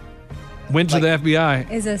with? Went to the FBI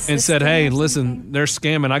Is a and said, sister "Hey, or listen, they're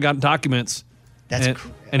scamming. I got documents." That's and, cr-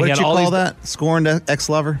 and What he did had you all call these that? Scorned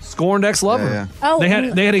ex-lover? scorned ex-lover. Yeah, Oh, they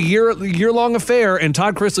had a year long affair, and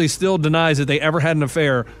Todd Chrisley still denies that they ever had an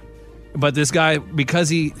affair. But this guy, because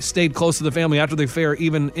he stayed close to the family after the affair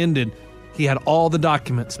even ended, he had all the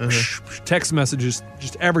documents, text messages,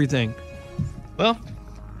 just everything. Well,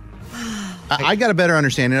 I got a better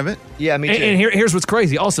understanding of it. yeah, me too. And here's what's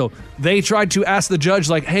crazy. Also, they tried to ask the judge,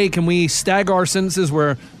 like, hey, can we stagger our sentences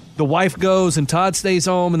where the wife goes and Todd stays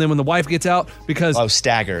home, and then when the wife gets out, because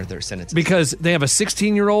stagger their sentences. because they have a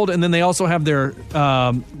 16-year-old, and then they also have their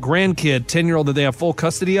grandkid, 10-year-old, that they have full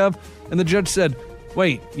custody of. And the judge said,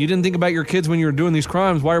 wait, you didn't think about your kids when you were doing these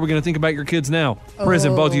crimes. Why are we going to think about your kids now?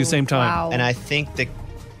 Prison, both of you, same time. Wow. And I think that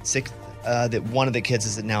one of the kids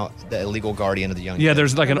is now the illegal guardian of the young Yeah, kid.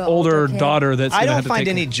 there's like an The older older kid. daughter that's I gonna don't have to find take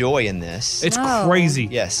any joy in this. It's No. crazy.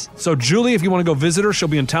 Yes. So Julie, if you want to go visit her, she'll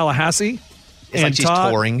be in Tallahassee. It's and like she's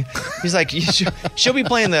Todd, touring. He's like, she'll be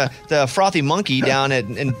playing the frothy monkey down at,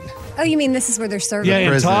 and Oh, you mean this is where they're serving? Yeah, and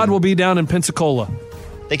Prison. Todd will be down in Pensacola.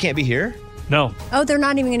 they can't be here. No. Oh, they're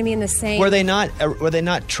not even going to be in the same. Were they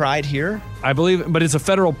not tried here? I believe, but it's a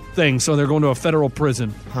federal thing, so they're going to a federal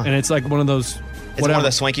prison, and it's like one of those. It's one of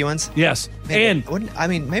the swanky ones? Yes. Man,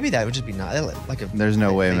 maybe that would just be not like a There's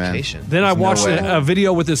no way, vacation. man. Then I There's no watched way. a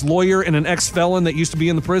video with this lawyer and an ex-felon that used to be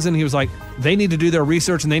in the prison. He was like, they need to do their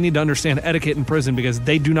research and they need to understand etiquette in prison because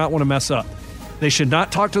they do not want to mess up. They should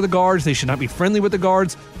not talk to the guards. They should not be friendly with the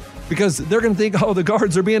guards because they're going to think, oh, the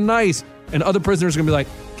guards are being nice. And other prisoners are going to be like,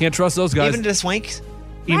 can't trust those guys. Even to swanks?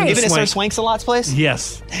 Even Even to at Sir swank. Swank-a-Lot's place?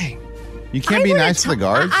 Yes. Dang. You can't be nice to the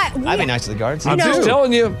guards? I'd be nice to the guards. I'm just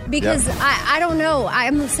telling you. Because I don't know.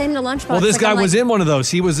 I'm saying to Lunchbox. Well, this like, guy I'm was like, in one of those.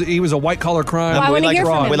 He was a white collar crime. Well, I wanna hear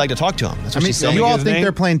from him. We'd like to talk to him. That's I what mean, she's saying. you all think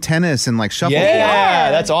they're playing tennis and like shuffleboard. Yeah,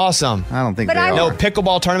 that's awesome. I don't think But they I- are. No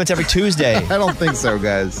pickleball tournaments every Tuesday. I don't think so,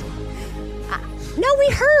 guys. No, we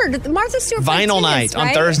heard Martha Stewart. played Vinyl tennis, night on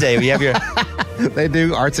right? Thursday. We have your. They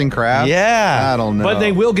do arts and crafts. Yeah. I don't know. But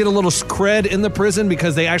they will get a little cred in the prison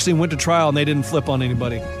because they actually went to trial and they didn't flip on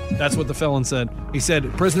anybody. That's what the felon said. He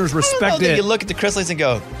said prisoners respect it. You look at the Chrisleys and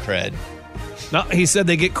go, cred. No, he said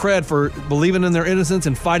they get cred for believing in their innocence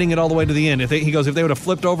and fighting it all the way to the end. He goes, if they would have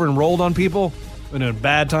flipped over and rolled on people, been a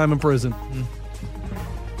bad time in prison.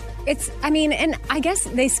 And I guess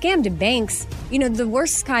they scammed banks. You know, the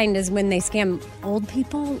worst kind is when they scam old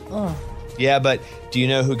people. Ugh. Yeah, but do you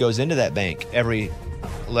know who goes into that bank every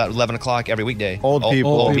 11 o'clock every weekday? Old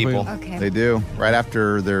people. Old people. Okay. They do. Right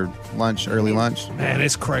after their lunch, early lunch. Man,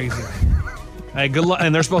 it's crazy. Hey, good luck.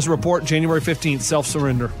 And they're supposed to report January 15th,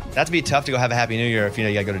 self-surrender. That'd be tough to go have a Happy New Year if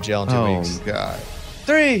you gotta go to jail in 2 weeks. Oh, God.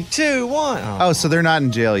 3, 2, 1. Oh, so they're not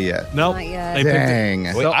in jail yet. Nope. Not yet. They picked it.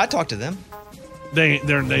 Dang. Wait, I talked to them. They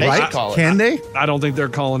Right? call it. Can they? I don't think they're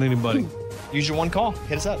calling anybody. Use your one call.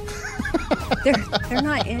 Hit us up. They're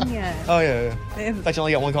not in yet. Oh, yeah. I thought you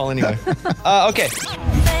only got one call anyway. Okay.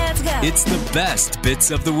 It's the best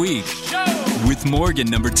bits of the week with Morgan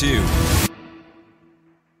number 2.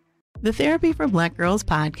 The Therapy for Black Girls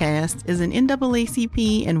podcast is an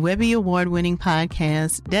NAACP and Webby Award-winning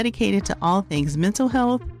podcast dedicated to all things mental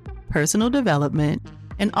health, personal development,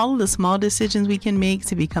 and all of the small decisions we can make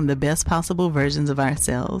to become the best possible versions of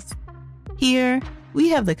ourselves. Here, we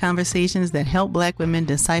have the conversations that help Black women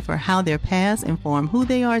decipher how their past inform who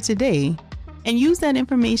they are today and use that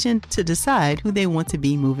information to decide who they want to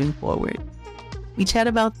be moving forward. We chat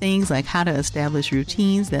about things like how to establish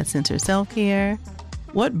routines that center self-care,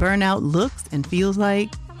 what burnout looks and feels like,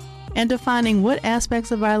 and defining what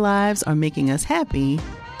aspects of our lives are making us happy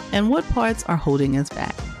and what parts are holding us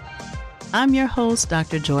back. I'm your host,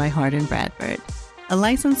 Dr. Joy Harden Bradford, a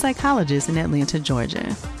licensed psychologist in Atlanta,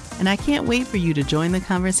 Georgia, and I can't wait for you to join the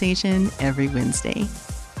conversation every Wednesday.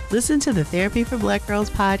 Listen to the Therapy for Black Girls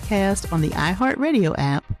podcast on the iHeartRadio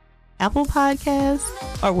app, Apple Podcasts,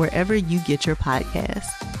 or wherever you get your podcasts.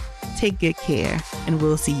 Take good care, and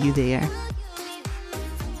we'll see you there.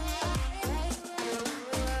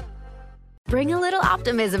 Bring a little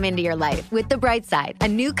optimism into your life with The Bright Side, a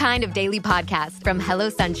new kind of daily podcast from Hello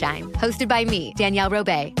Sunshine, hosted by me, Danielle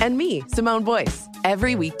Robay. And me, Simone Boyce.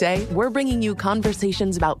 Every weekday, we're bringing you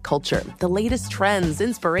conversations about culture, the latest trends,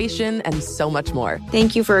 inspiration, and so much more.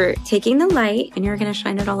 Thank you for taking the light, and you're going to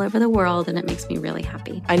shine it all over the world, and it makes me really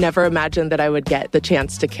happy. I never imagined that I would get the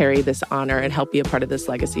chance to carry this honor and help be a part of this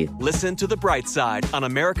legacy. Listen to The Bright Side on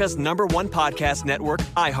America's #1 podcast network,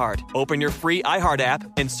 iHeart. Open your free iHeart app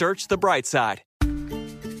and search The Bright Side.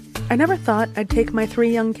 I never thought I'd take my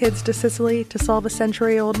 3 young kids to Sicily to solve a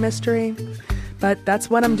century-old mystery, but that's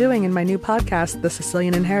what I'm doing in my new podcast, The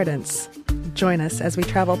Sicilian Inheritance. Join us as we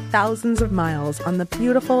travel thousands of miles on the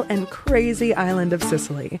beautiful and crazy island of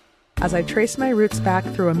Sicily, as I trace my roots back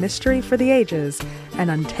through a mystery for the ages and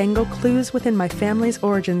untangle clues within my family's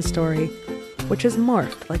origin story, which has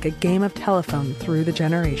morphed like a game of telephone through the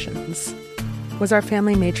generations. Was our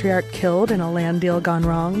family matriarch killed in a land deal gone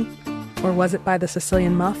wrong? Or was it by the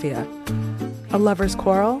Sicilian mafia? A lover's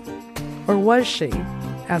quarrel? Or was she,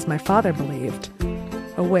 as my father believed,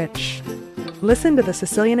 a witch? Listen to The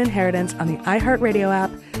Sicilian Inheritance on the iHeartRadio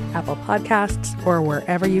app, Apple Podcasts, or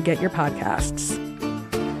wherever you get your podcasts.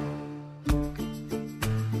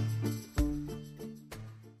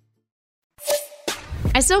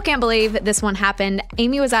 I still can't believe this one happened.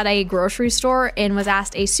 Amy was at a grocery store and was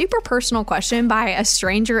asked a super personal question by a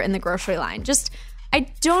stranger in the grocery line. I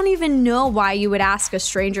don't even know why you would ask a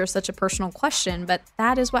stranger such a personal question, but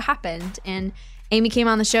that is what happened. And Amy came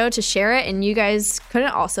on the show to share it, and you guys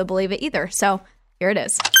couldn't also believe it either. So here it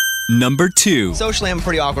is. Number 2. Socially, I'm a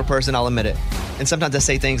pretty awkward person, I'll admit it. And sometimes I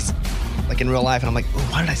say things like in real life, and I'm like, oh,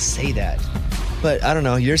 why did I say that? But I don't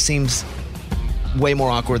know, yours seems way more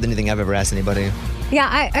awkward than anything I've ever asked anybody.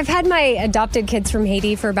 Yeah, I've had my adopted kids from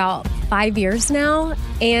Haiti for about 5 years now.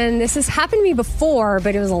 And this has happened to me before,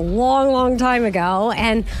 but it was a long, long time ago.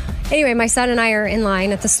 And anyway, my son and I are in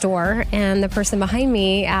line at the store, and the person behind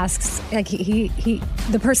me asks, like,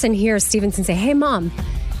 the person hears Stevenson say, "Hey, Mom."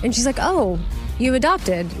 And she's like, "Oh, you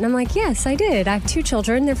adopted?" And I'm like, "Yes, I did. I have 2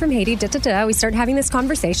 children. They're from Haiti. Da, da, da." We start having this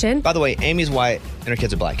conversation. By the way, Amy's white and her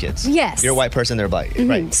kids are black kids. Yes. You're a white person, they're black. Mhm.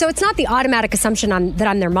 Right. So it's not the automatic assumption that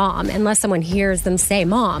I'm their mom unless someone hears them say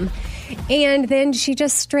mom. And then she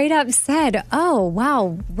just straight up said, "Oh,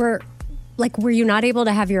 wow, were you not able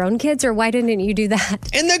to have your own kids, or why didn't you do that?"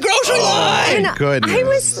 In the grocery line! And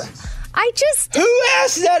Goodness. I just... Who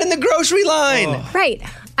asked that in the grocery line? Right.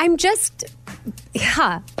 I'm just...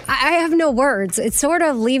 Yeah, I have no words. It sort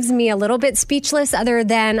of leaves me a little bit speechless, other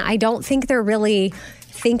than I don't think they're really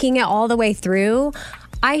thinking it all the way through.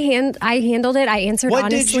 I handled it. I answered What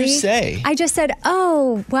honestly. did you say? I just said,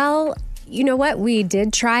 "Oh, well, you know what? We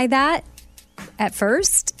did try that at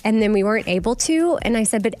first, and then we weren't able to." And I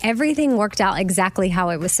said, "But everything worked out exactly how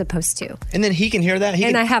it was supposed to." And then he can hear that?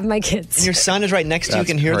 I have my kids. And your son is right next to you,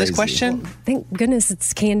 can hear this question? Thank goodness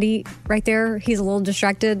it's Candy right there. He's a little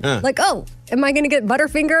distracted. Uh. Like, oh, am I going to get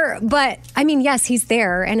Butterfinger? But I mean, yes, he's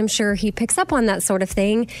there, and I'm sure he picks up on that sort of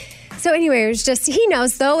thing. So anyway, it was just, he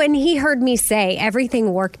knows though, and he heard me say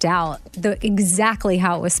everything worked out exactly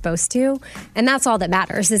how it was supposed to. And that's all that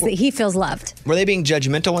matters, is that he feels loved. Were they being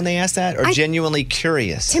judgmental when they asked that, or genuinely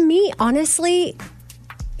curious? To me, honestly,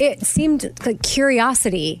 it seemed like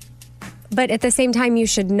curiosity. But at the same time, you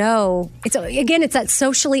should know, it's that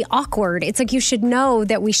socially awkward. It's like you should know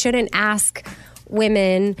that we shouldn't ask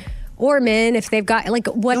women or men if they've got, like,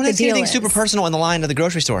 what Don't the ask deal anything is. super personal in the line of the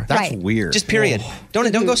grocery store. That's Right. weird. Just period. Oh.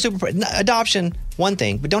 Don't go super. Adoption, one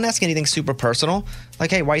thing, but don't ask anything super personal. Like,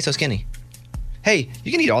 hey, why are you so skinny? Hey,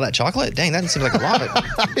 you can eat all that chocolate? Dang, that seems like a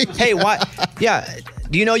lot. Hey, why? Yeah.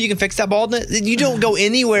 Do you know you can fix that baldness? You don't go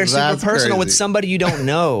anywhere super That's personal with crazy. somebody you don't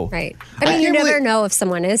know. Right. I mean, you never know if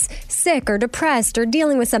someone is sick or depressed or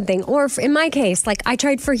dealing with something. Or if, in my case, like, I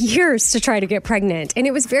tried for years to try to get pregnant, and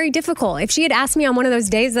it was very difficult. If she had asked me on one of those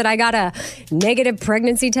days that I got a negative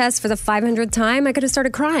pregnancy test for the 500th time, I could have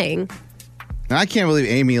started crying. And I can't believe,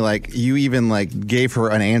 Amy, like, you even, like, gave her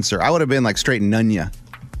an answer. I would have been, like, straight Nunya.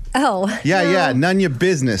 Oh. Yeah, none your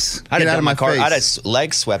business. I'd Get have out of my cart. face. I'd have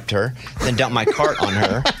leg swept her, then dumped my cart on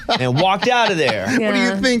her, and walked out of there. What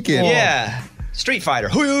are you thinking? Yeah. Street Fighter.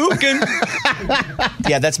 Hadouken.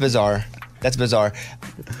 Yeah, that's bizarre. That's bizarre.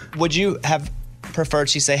 Would you have preferred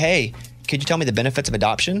she say, "Hey, could you tell me the benefits of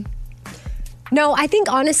adoption"? No, I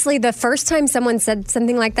think honestly, the first time someone said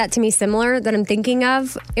something like that to me similar that I'm thinking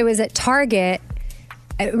of, it was at Target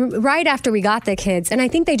right after we got the kids. And I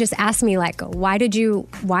think they just asked me, like, why did you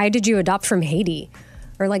adopt from Haiti?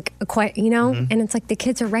 Or like, And it's like, the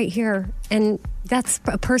kids are right here. And that's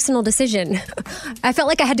a personal decision. I felt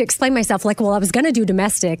like I had to explain myself, like, well, I was going to do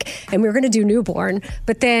domestic and we were going to do newborn.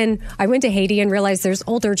 But then I went to Haiti and realized there's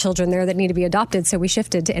older children there that need to be adopted. So we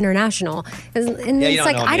shifted to international. And it's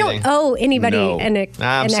like, I don't owe anybody an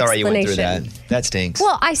I'm sorry you went through that. explanation. That stinks.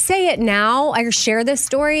 Well, I say it now. I share this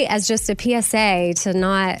story as just a PSA to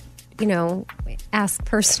not, ask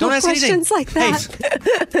personal Don't ask questions anything. like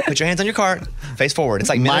that. Put your hands on your cart, face forward. It's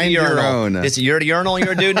like Mind your urinal. own. It's you're at a urinal,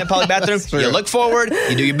 you're a dude in a public bathroom. You look forward,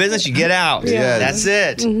 you do your business, you get out. Yeah. That's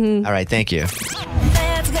it. Mm-hmm. All right, thank you.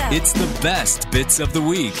 It's the best bits of the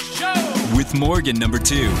week with Morgan number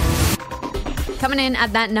 2. Coming in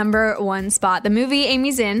at that number 1 spot, the movie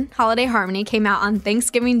Amy's in, Holiday Harmony, came out on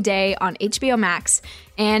Thanksgiving Day on HBO Max.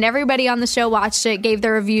 And everybody on the show watched it, gave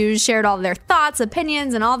their reviews, shared all their thoughts,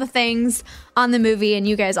 opinions, and all the things on the movie. And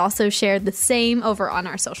you guys also shared the same over on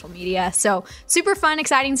our social media. So super fun,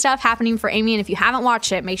 exciting stuff happening for Amy. And if you haven't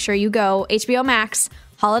watched it, make sure you go HBO Max,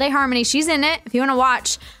 Holiday Harmony. She's in it if you want to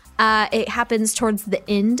watch. It happens towards the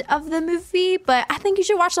end of the movie, but I think you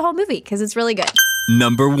should watch the whole movie because it's really good.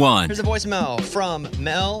 Number 1. Here's a voicemail from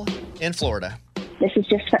Mel in Florida. This is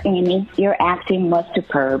just for Amy. Your acting was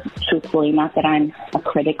superb, truthfully. Not that I'm a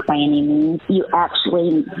critic by any means. You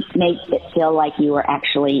actually made it feel like you were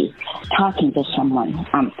actually talking to someone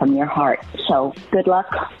from your heart. So good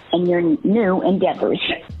luck in your new endeavors.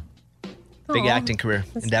 Big acting career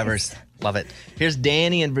endeavors. Love it. Here's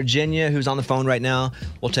Danny in Virginia who's on the phone right now.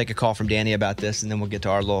 We'll take a call from Danny about this, and then we'll get to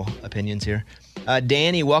our little opinions here.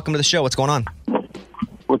 Danny, welcome to the show. What's going on?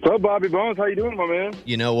 What's up, Bobby Bones? How you doing, my man?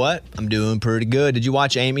 You know what? I'm doing pretty good. Did you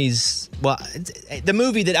watch Amy's? Well, the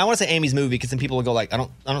movie that I want to say Amy's movie because then people will go like, I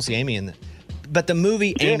don't see Amy in it. But the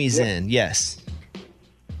movie Amy's in, yes.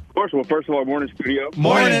 Of course. Well, first of all, morning studio.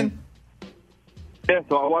 Morning. Yeah,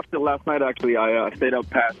 so I watched it last night. Actually, I stayed up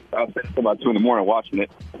past about 2 a.m. watching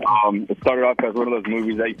it. It started off as one of those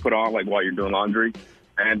movies that you put on like while you're doing laundry.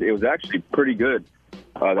 and it was actually pretty good.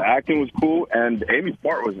 The acting was cool, and Amy's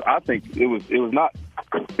part was, I think, it was not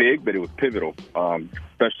big, but it was pivotal,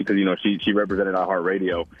 especially because, she represented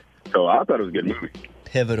iHeartRadio. So I thought it was a good movie.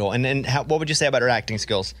 Pivotal. And what would you say about her acting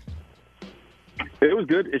skills? It was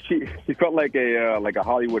good. She felt like a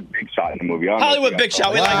Hollywood big shot in the movie. Hollywood big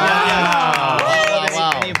shot. We like that.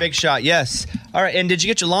 Wow. Danny, big shot. Yes. All right. And did you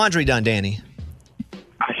get your laundry done, Danny?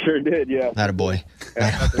 I sure did, yeah. Attaboy. And I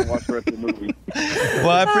have to watch the rest of the movie. Well,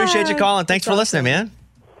 I appreciate you calling. Thanks for listening, man.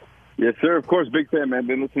 Yes, sir. Of course. Big fan, man.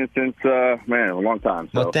 Been listening since, a long time.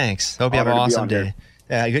 So. Well, thanks. Hope you have an awesome day.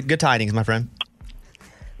 Yeah, good tidings, my friend.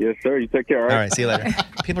 Yes, sir. You take care, all right? All right, see you later.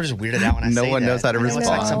 People are just weirded out when I say that. No one knows how to respond. It's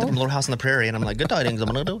like something from Little House on the Prairie, and I'm like, good tidings, I'm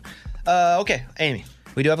going to do. Okay, Amy,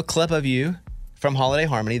 we do have a clip of you from Holiday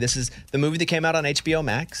Harmony. This is the movie that came out on HBO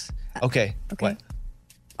Max. Okay. What?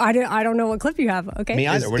 I don't know what clip you have. Okay. Me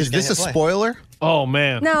either. Is this a spoiler? Oh,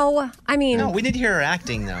 man. No, I mean. No, we need to hear her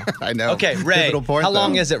acting, though. I know. Okay, Ray, Pivotal point, how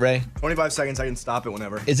long though. is it, Ray? 25 seconds. I can stop it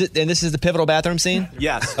whenever. Is it? And this is the pivotal bathroom scene?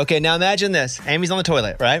 Yes. Okay, now imagine this. Amy's on the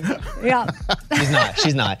toilet, right? Yeah.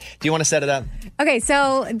 She's not. Do you want to set it up? Okay,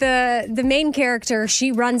 so the main character,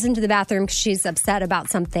 she runs into the bathroom because she's upset about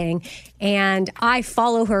something, and I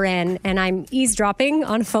follow her in, and I'm eavesdropping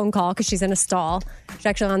on a phone call because she's in a stall. She's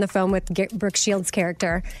actually on the phone with Brooke Shields'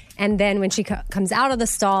 character, and then when she comes out of the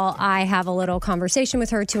stall, I have a little conversation with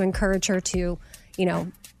her to encourage her to,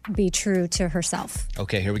 be true to herself.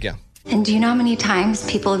 Okay, here we go. And do you know how many times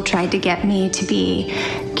people have tried to get me to be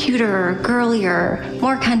cuter, girlier,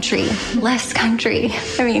 more country, less country?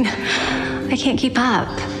 I mean, I can't keep up.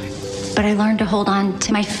 But I learned to hold on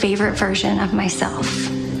to my favorite version of myself.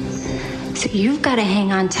 So you've got to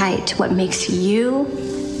hang on tight to what makes you,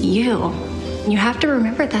 you. You have to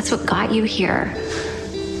remember that's what got you here.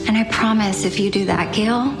 And I promise if you do that,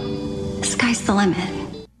 Gail, the sky's the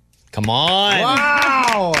limit. Come on.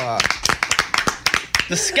 Wow.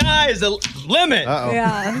 The sky is the limit. Uh-oh.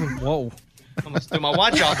 Yeah. Whoa. I almost threw my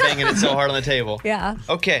watch off banging it so hard on the table. Yeah.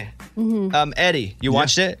 Okay. Eddie, you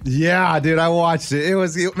watched it? Yeah, dude, I watched it. It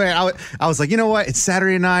was, man, I was like, you know what? It's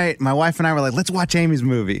Saturday night. My wife and I were like, let's watch Amy's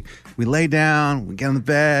movie. We lay down, we get on the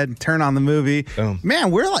bed, turn on the movie. Boom.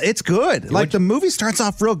 Man, it's good. Like, the movie starts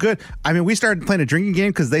off real good. I mean, we started playing a drinking game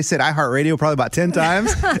because they said iHeartRadio probably about 10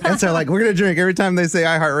 times. And so, like, we're going to drink every time they say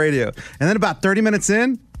iHeartRadio. And then about 30 minutes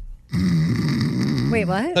in, Wait,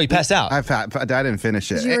 what? No, you passed out. I didn't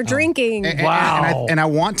finish it. You were drinking. Wow. And I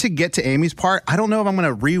want to get to Amy's part. I don't know if I'm going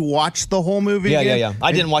to rewatch the whole movie. Yeah.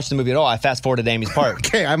 I didn't watch the movie at all. I fast forwarded Amy's part.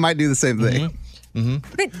 Okay, I might do the same thing.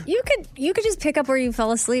 But you could just pick up where you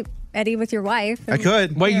fell asleep, Eddie, with your wife. I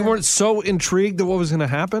could. Wait, you weren't so intrigued at what was going to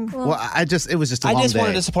happen? Well, it was just a long day. I just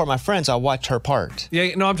wanted to support my friend, so I watched her part.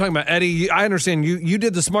 Yeah, no, I'm talking about Eddie. I understand. You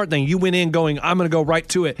did the smart thing. You went in going, I'm going to go right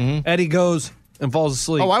to it. Eddie goes and falls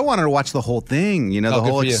asleep. Oh, I wanted to watch the whole thing, the good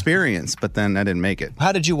whole for you. experience, but then I didn't make it.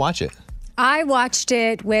 How did you watch it? I watched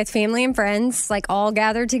it with family and friends, like all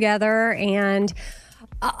gathered together, and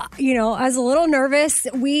I was a little nervous.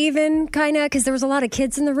 We even kind of, because there was a lot of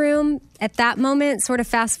kids in the room at that moment, sort of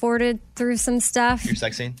fast forwarded through some stuff. Your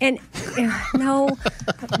sex scene? And no,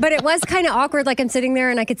 but it was kind of awkward. Like I'm sitting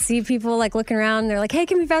there and I could see people like looking around. And they're like, hey,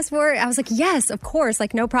 can we fast forward? I was like, yes, of course,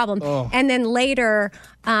 like no problem. Oh. And then later,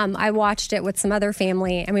 I watched it with some other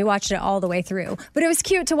family and we watched it all the way through. But it was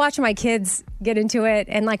cute to watch my kids get into it.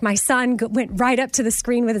 And like my son went right up to the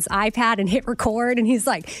screen with his iPad and hit record. And he's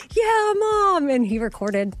like, yeah, Mom. And he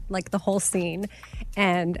recorded like the whole scene.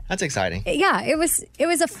 And that's exciting. Yeah, it was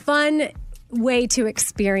a fun way to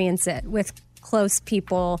experience it with close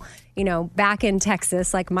people, back in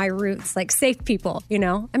Texas, like my roots, like safe people,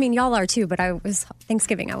 I mean, y'all are too, but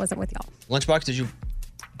Thanksgiving, I wasn't with y'all. Lunchbox, did you?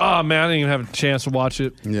 Oh, man, I didn't even have a chance to watch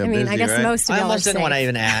it. Yeah, I mean, I guess most of y'all I almost are didn't want to safe.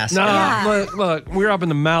 even ask. No, Yeah. look, we were up in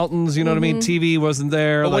the mountains, you know what I mean? TV wasn't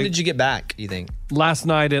there. But when did you get back, you think? Last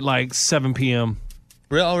night at like 7 p.m.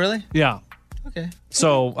 Oh, really? Yeah. Okay.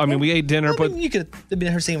 So, I mean, we ate dinner, but you could.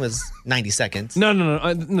 Her scene was 90 seconds. No.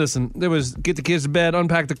 Listen, there was get the kids to bed,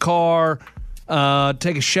 unpack the car,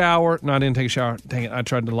 take a shower. No, I didn't take a shower. Dang it, I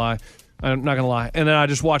tried to lie. I'm not gonna lie. And then I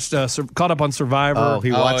just watched, caught up on Survivor. Oh,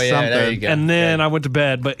 he watched something. There you go. And then I went to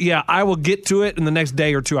bed. But yeah, I will get to it in the next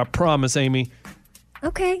day or two. I promise, Amy.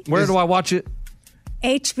 Okay. Where do I watch it?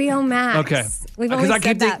 HBO Max. Okay. We've always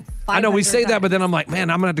said that. I know we 500 say that, times. but then I'm like, man,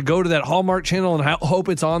 I'm gonna have to go to that Hallmark channel and hope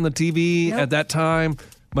it's on the TV at that time.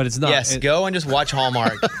 But it's not. Yes, go and just watch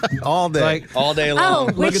Hallmark all day, like, all day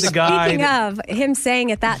long. Oh, Look at the guide. Speaking of him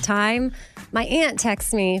saying at that time, my aunt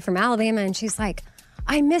texts me from Alabama and she's like,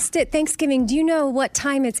 I missed it Thanksgiving. Do you know what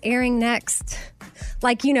time it's airing next?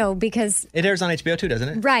 Like, because it airs on HBO too, doesn't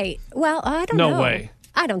it? Right. Well, I don't know. No way.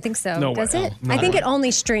 I don't think so. No Does way. it? No. I think it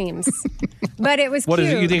only streams. But it was What cute.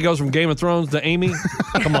 is it? You think it goes from Game of Thrones to Amy?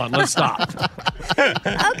 Come on, let's stop.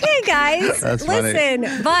 Okay, guys, That's funny.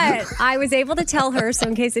 listen. But I was able to tell her, so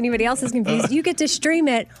in case anybody else is confused, you get to stream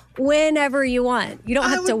it whenever you want. You don't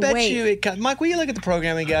have to bet wait. you it Mike, will you look at the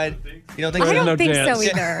programming guide? You don't think I there's don't think chance. so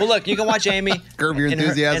either. Well, look, you can watch Amy. Curb your in her-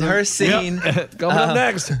 enthusiasm. in her scene. Yep. Coming up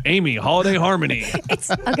next, Amy, Holiday Harmony.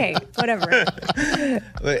 Okay, whatever.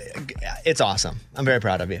 It's awesome. I'm very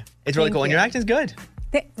proud of you. It's really Thank cool. And you. your acting's good.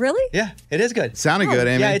 Really? Yeah, it is good. Sounded good,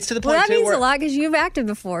 Amy. Yeah, it's to the point Well, that too means where, a lot because you've acted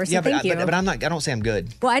before, so yeah, thank you. but I'm not. I don't say I'm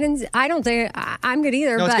good. Well, I don't think I'm good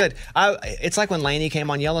either. No, but it's good. It's like when Lainey came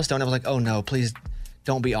on Yellowstone. I was like, oh no, please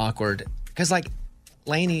don't be awkward. Because like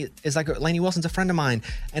Lainey Wilson's a friend of mine.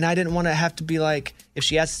 And I didn't want to have to be like, if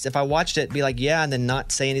she asks if I watched it, be like, yeah, and then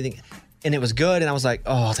not say anything. And it was good. And I was like,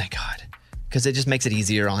 oh, thank God. Because it just makes it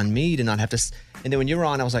easier on me to not have to. And then when you were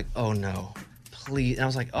on, I was like, oh no, please. And I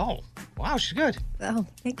was like, oh, wow, she's good. Oh,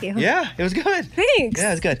 thank you. Yeah, it was good. Thanks. Yeah,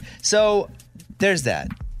 it was good. So there's that.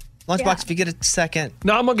 Lunchbox, Yeah. if you get a second.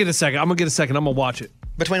 No, I'm going to get a second. I'm going to watch it.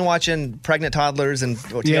 Between watching pregnant toddlers and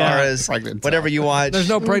Yeah. tiaras, whatever you watch. There's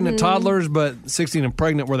no pregnant Mm-hmm. toddlers, but 16 and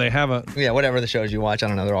pregnant where they have a. Yeah, whatever the shows you watch. I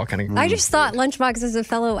don't know. They're all kind of. I just thought Lunchbox as a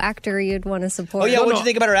fellow actor you'd want to support. Oh, yeah. What'd you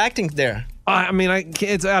think about her acting there? I mean,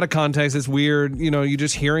 it's out of context. It's weird. You know, you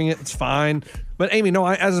just hearing it, it's fine. But Amy, no,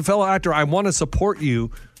 as a fellow actor, I want to support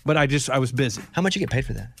you, but I was busy. How much you get paid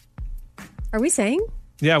for that? Are we saying?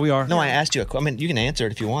 Yeah, we are. No, I asked you. I mean, you can answer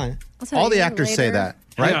it if you want. I'll tell All the you actors say later. that,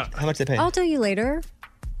 right? Yeah. How much they pay? I'll tell you later.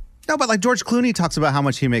 No, but like George Clooney talks about how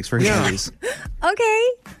much he makes for his movies. Okay.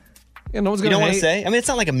 Yeah, no one's You gonna don't want to hate. say? I mean, it's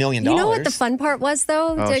not like $1 million. You know what the fun part was, though?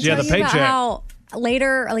 Oh, Did I yeah, tell the you about paycheck. how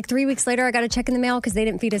later, like 3 weeks later, I got a check in the mail because they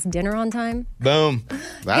didn't feed us dinner on time? Boom.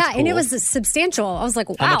 That's yeah, and it cool. was substantial. I was like,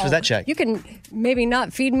 wow. How much was that check? You can maybe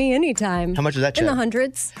not feed me anytime. How much was that In the check?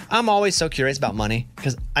 hundreds. I'm always so curious about money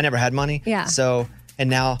because I never had money. Yeah. So, and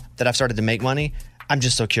now that I've started to make money, I'm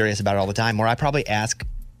just so curious about it all the time. Where I probably ask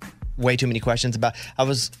way too many questions about.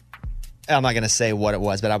 I'm not going to say what it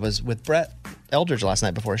was, but I was with Brett Eldridge last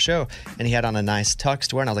night before a show, and he had on a nice tux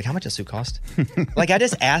to wear, and I was like, "How much does suit cost?" Like I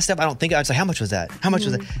just asked him. I don't think I was like, "How much was that? How much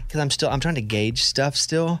was that?" Because I'm trying to gauge stuff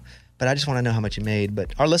still, but I just want to know how much you made.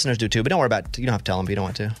 But our listeners do too. But don't worry about it. You don't have to tell them if you don't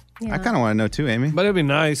want to. I kind of want to know too, Amy. But it'd be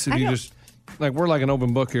nice if I you don't- just we're like an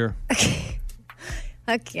open book here.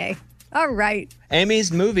 Okay. All right.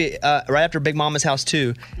 Amy's movie, right after Big Mama's House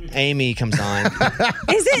 2, Amy comes on. Is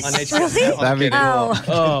it On HBO. really? I'm kidding. Oh.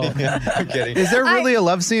 Oh, I'm kidding. Is there really a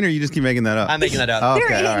love scene, or you just keep making that up? I'm making that up. Oh, There-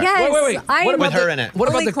 okay, all right. yes, wait. I What am With her in it. What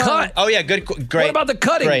about fully the cut? Oh, yeah, good, great. What about the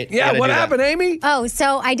cutting? Great. You Yeah, gotta what do that. happened, Amy? Oh,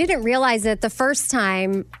 so I didn't realize it the first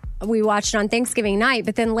time we watched it on Thanksgiving night,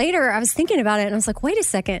 but then later I was thinking about it and I was like, wait a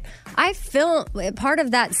second. I filmed part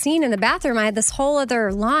of that scene in the bathroom. I had this whole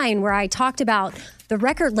other line where I talked about the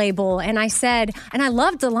record label and I said, and I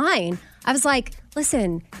loved the line. I was like,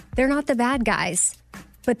 listen, they're not the bad guys,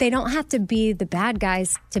 but they don't have to be the bad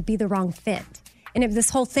guys to be the wrong fit. And it,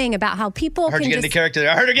 this whole thing about how people I heard can you get just into character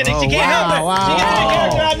there. I heard her getting. Oh, She can't wow, help it. wow. She got into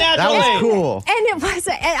character out That naturally. was cool. And it was,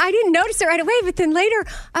 and I didn't notice it right away, but then later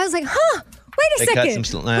I was like, wait They a cut second.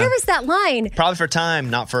 some Where was that line? Probably for time,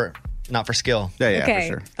 not for skill. Yeah, Okay. for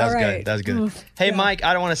sure. That was All good. right. That was good. Hey, Mike,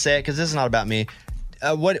 I don't want to say it because this is not about me.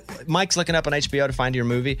 What Mike's looking up on HBO to find your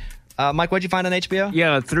movie. Mike, what'd you find on HBO?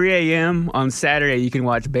 Yeah, 3 a.m. on Saturday, you can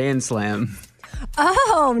watch Band Slam.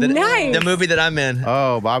 Oh, nice. The movie that I'm in.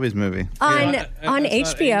 Oh, Bobby's movie. on Yeah, on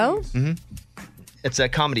that's not HBO. It's a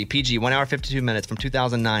comedy, PG, 1 hour 52 minutes from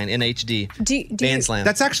 2009 in HD. Do Band you, Slam.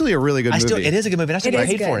 That's actually a really good movie. It is a good movie. And I still It get is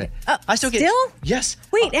paid for good. it. I still get. still? Yes.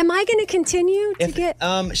 Wait, am I going to continue to If get?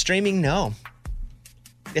 streaming, no.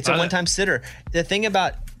 It's a one-time sitter. The thing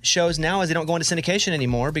about shows now is they don't go into syndication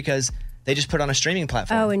anymore because they just put on a streaming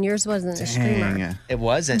platform. Oh, and yours wasn't a streamer. Dang. It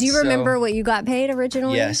wasn't. Do you so- remember what you got paid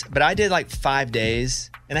originally? Yes, but I did like 5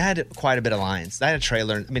 days, and I had quite a bit of lines. I had a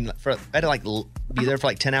trailer. I mean, I had to like be there for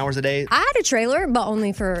like 10 hours a day. I had a trailer, but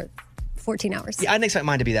only for 14 hours. Yeah, I didn't expect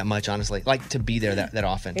mine to be that much, honestly. Like to be there that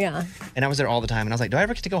often. Yeah. And I was there all the time, and I was like, do I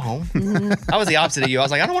ever get to go home? I was the opposite of you. I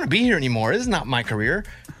was like, I don't want to be here anymore. This is not my career.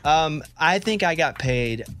 I think I got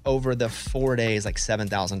paid over the 4 days like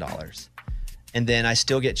 $7,000. And then I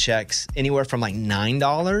still get checks anywhere from like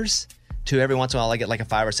 $9 to every once in a while I get like a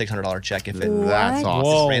 $500 or $600 check if it. That's awesome.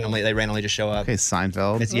 Just randomly, they randomly just show up. Okay,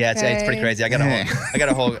 Seinfeld. It's it's pretty Okay. crazy. I got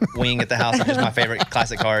a whole wing at the house of just my favorite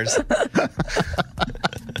classic cars.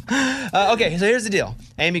 Okay, so here's the deal.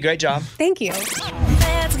 Amy, great job. Thank you.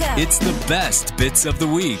 It's the best bits of the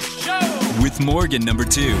week with Morgan number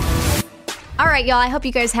 2. All right, y'all. I hope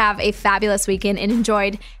you guys have a fabulous weekend and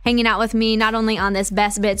enjoyed hanging out with me, not only on this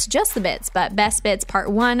Best Bits, Just the Bits, but Best Bits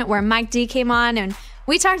Part 1, where Mike D came on and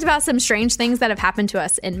we talked about some strange things that have happened to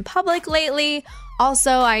us in public lately.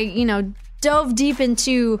 Also, I, dove deep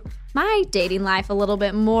into my dating life a little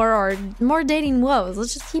bit more, or more dating woes.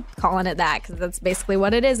 Let's just keep calling it that, because that's basically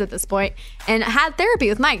what it is at this point. And I had therapy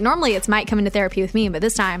with Mike. Normally it's Mike coming to therapy with me, but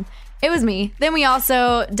this time it was me. Then we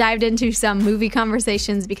also dived into some movie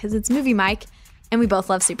conversations because it's Movie Mike and we both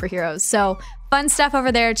love superheroes. So fun stuff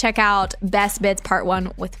over there. Check out Best Bits Part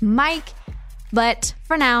 1 with Mike. But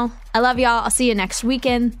for now, I love y'all. I'll see you next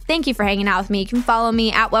weekend. Thank you for hanging out with me. You can follow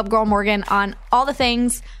me at WebGirlMorgan on all the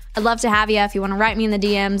things. I'd love to have you. If you want to write me in the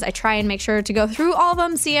DMs, I try and make sure to go through all of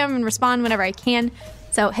them, see them, and respond whenever I can.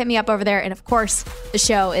 So hit me up over there. And of course, the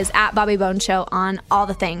show is at Bobby Bones Show on all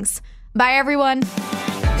the things. Bye, everyone.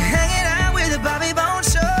 Hanging out with the Bobby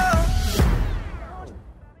Bones Show.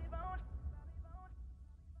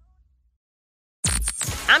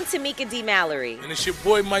 I'm Tamika D. Mallory. And it's your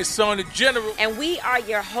boy, my son, the General. And we are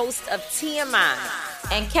your hosts of TMI.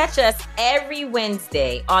 And catch us every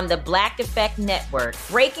Wednesday on the Black Effect Network,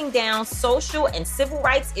 breaking down social and civil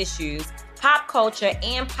rights issues, pop culture,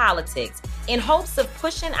 and politics, in hopes of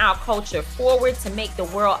pushing our culture forward to make the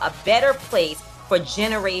world a better place for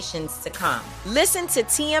generations to come. Listen to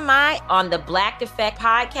TMI on the Black Effect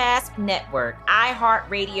Podcast Network,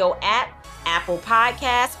 iHeartRadio app, Apple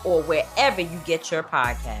Podcasts, or wherever you get your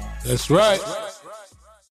podcasts. That's right.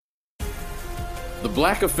 The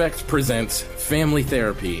Black Effect presents Family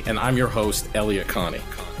Therapy, and I'm your host, Elliot Connie.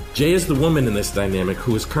 Jay is the woman in this dynamic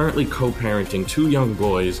who is currently co-parenting 2 young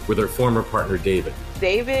boys with her former partner, David.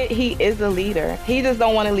 David, he is a leader. He just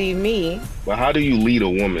don't want to leave me. But how do you lead a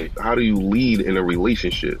woman? How do you lead in a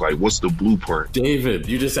relationship? Like, what's the blueprint? David,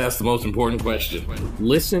 you just asked the most important question.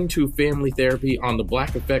 Listen to Family Therapy on the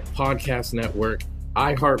Black Effect Podcast Network,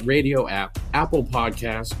 iHeartRadio app, Apple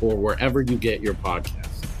Podcasts, or wherever you get your podcasts.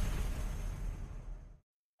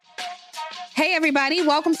 Hey, everybody.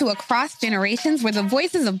 Welcome to Across Generations, where the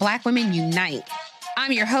voices of Black women unite.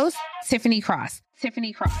 I'm your host, Tiffany Cross.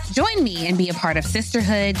 Join me and be a part of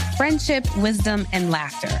sisterhood, friendship, wisdom, and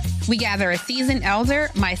laughter. We gather a seasoned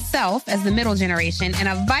elder, myself as the middle generation, and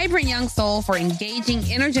a vibrant young soul for engaging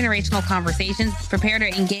intergenerational conversations. Prepare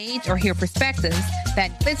to engage or hear perspectives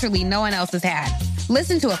that literally no one else has had.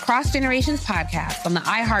 Listen to Across Generations podcast on the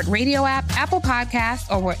iHeartRadio app, Apple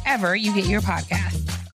Podcasts, or wherever you get your podcasts.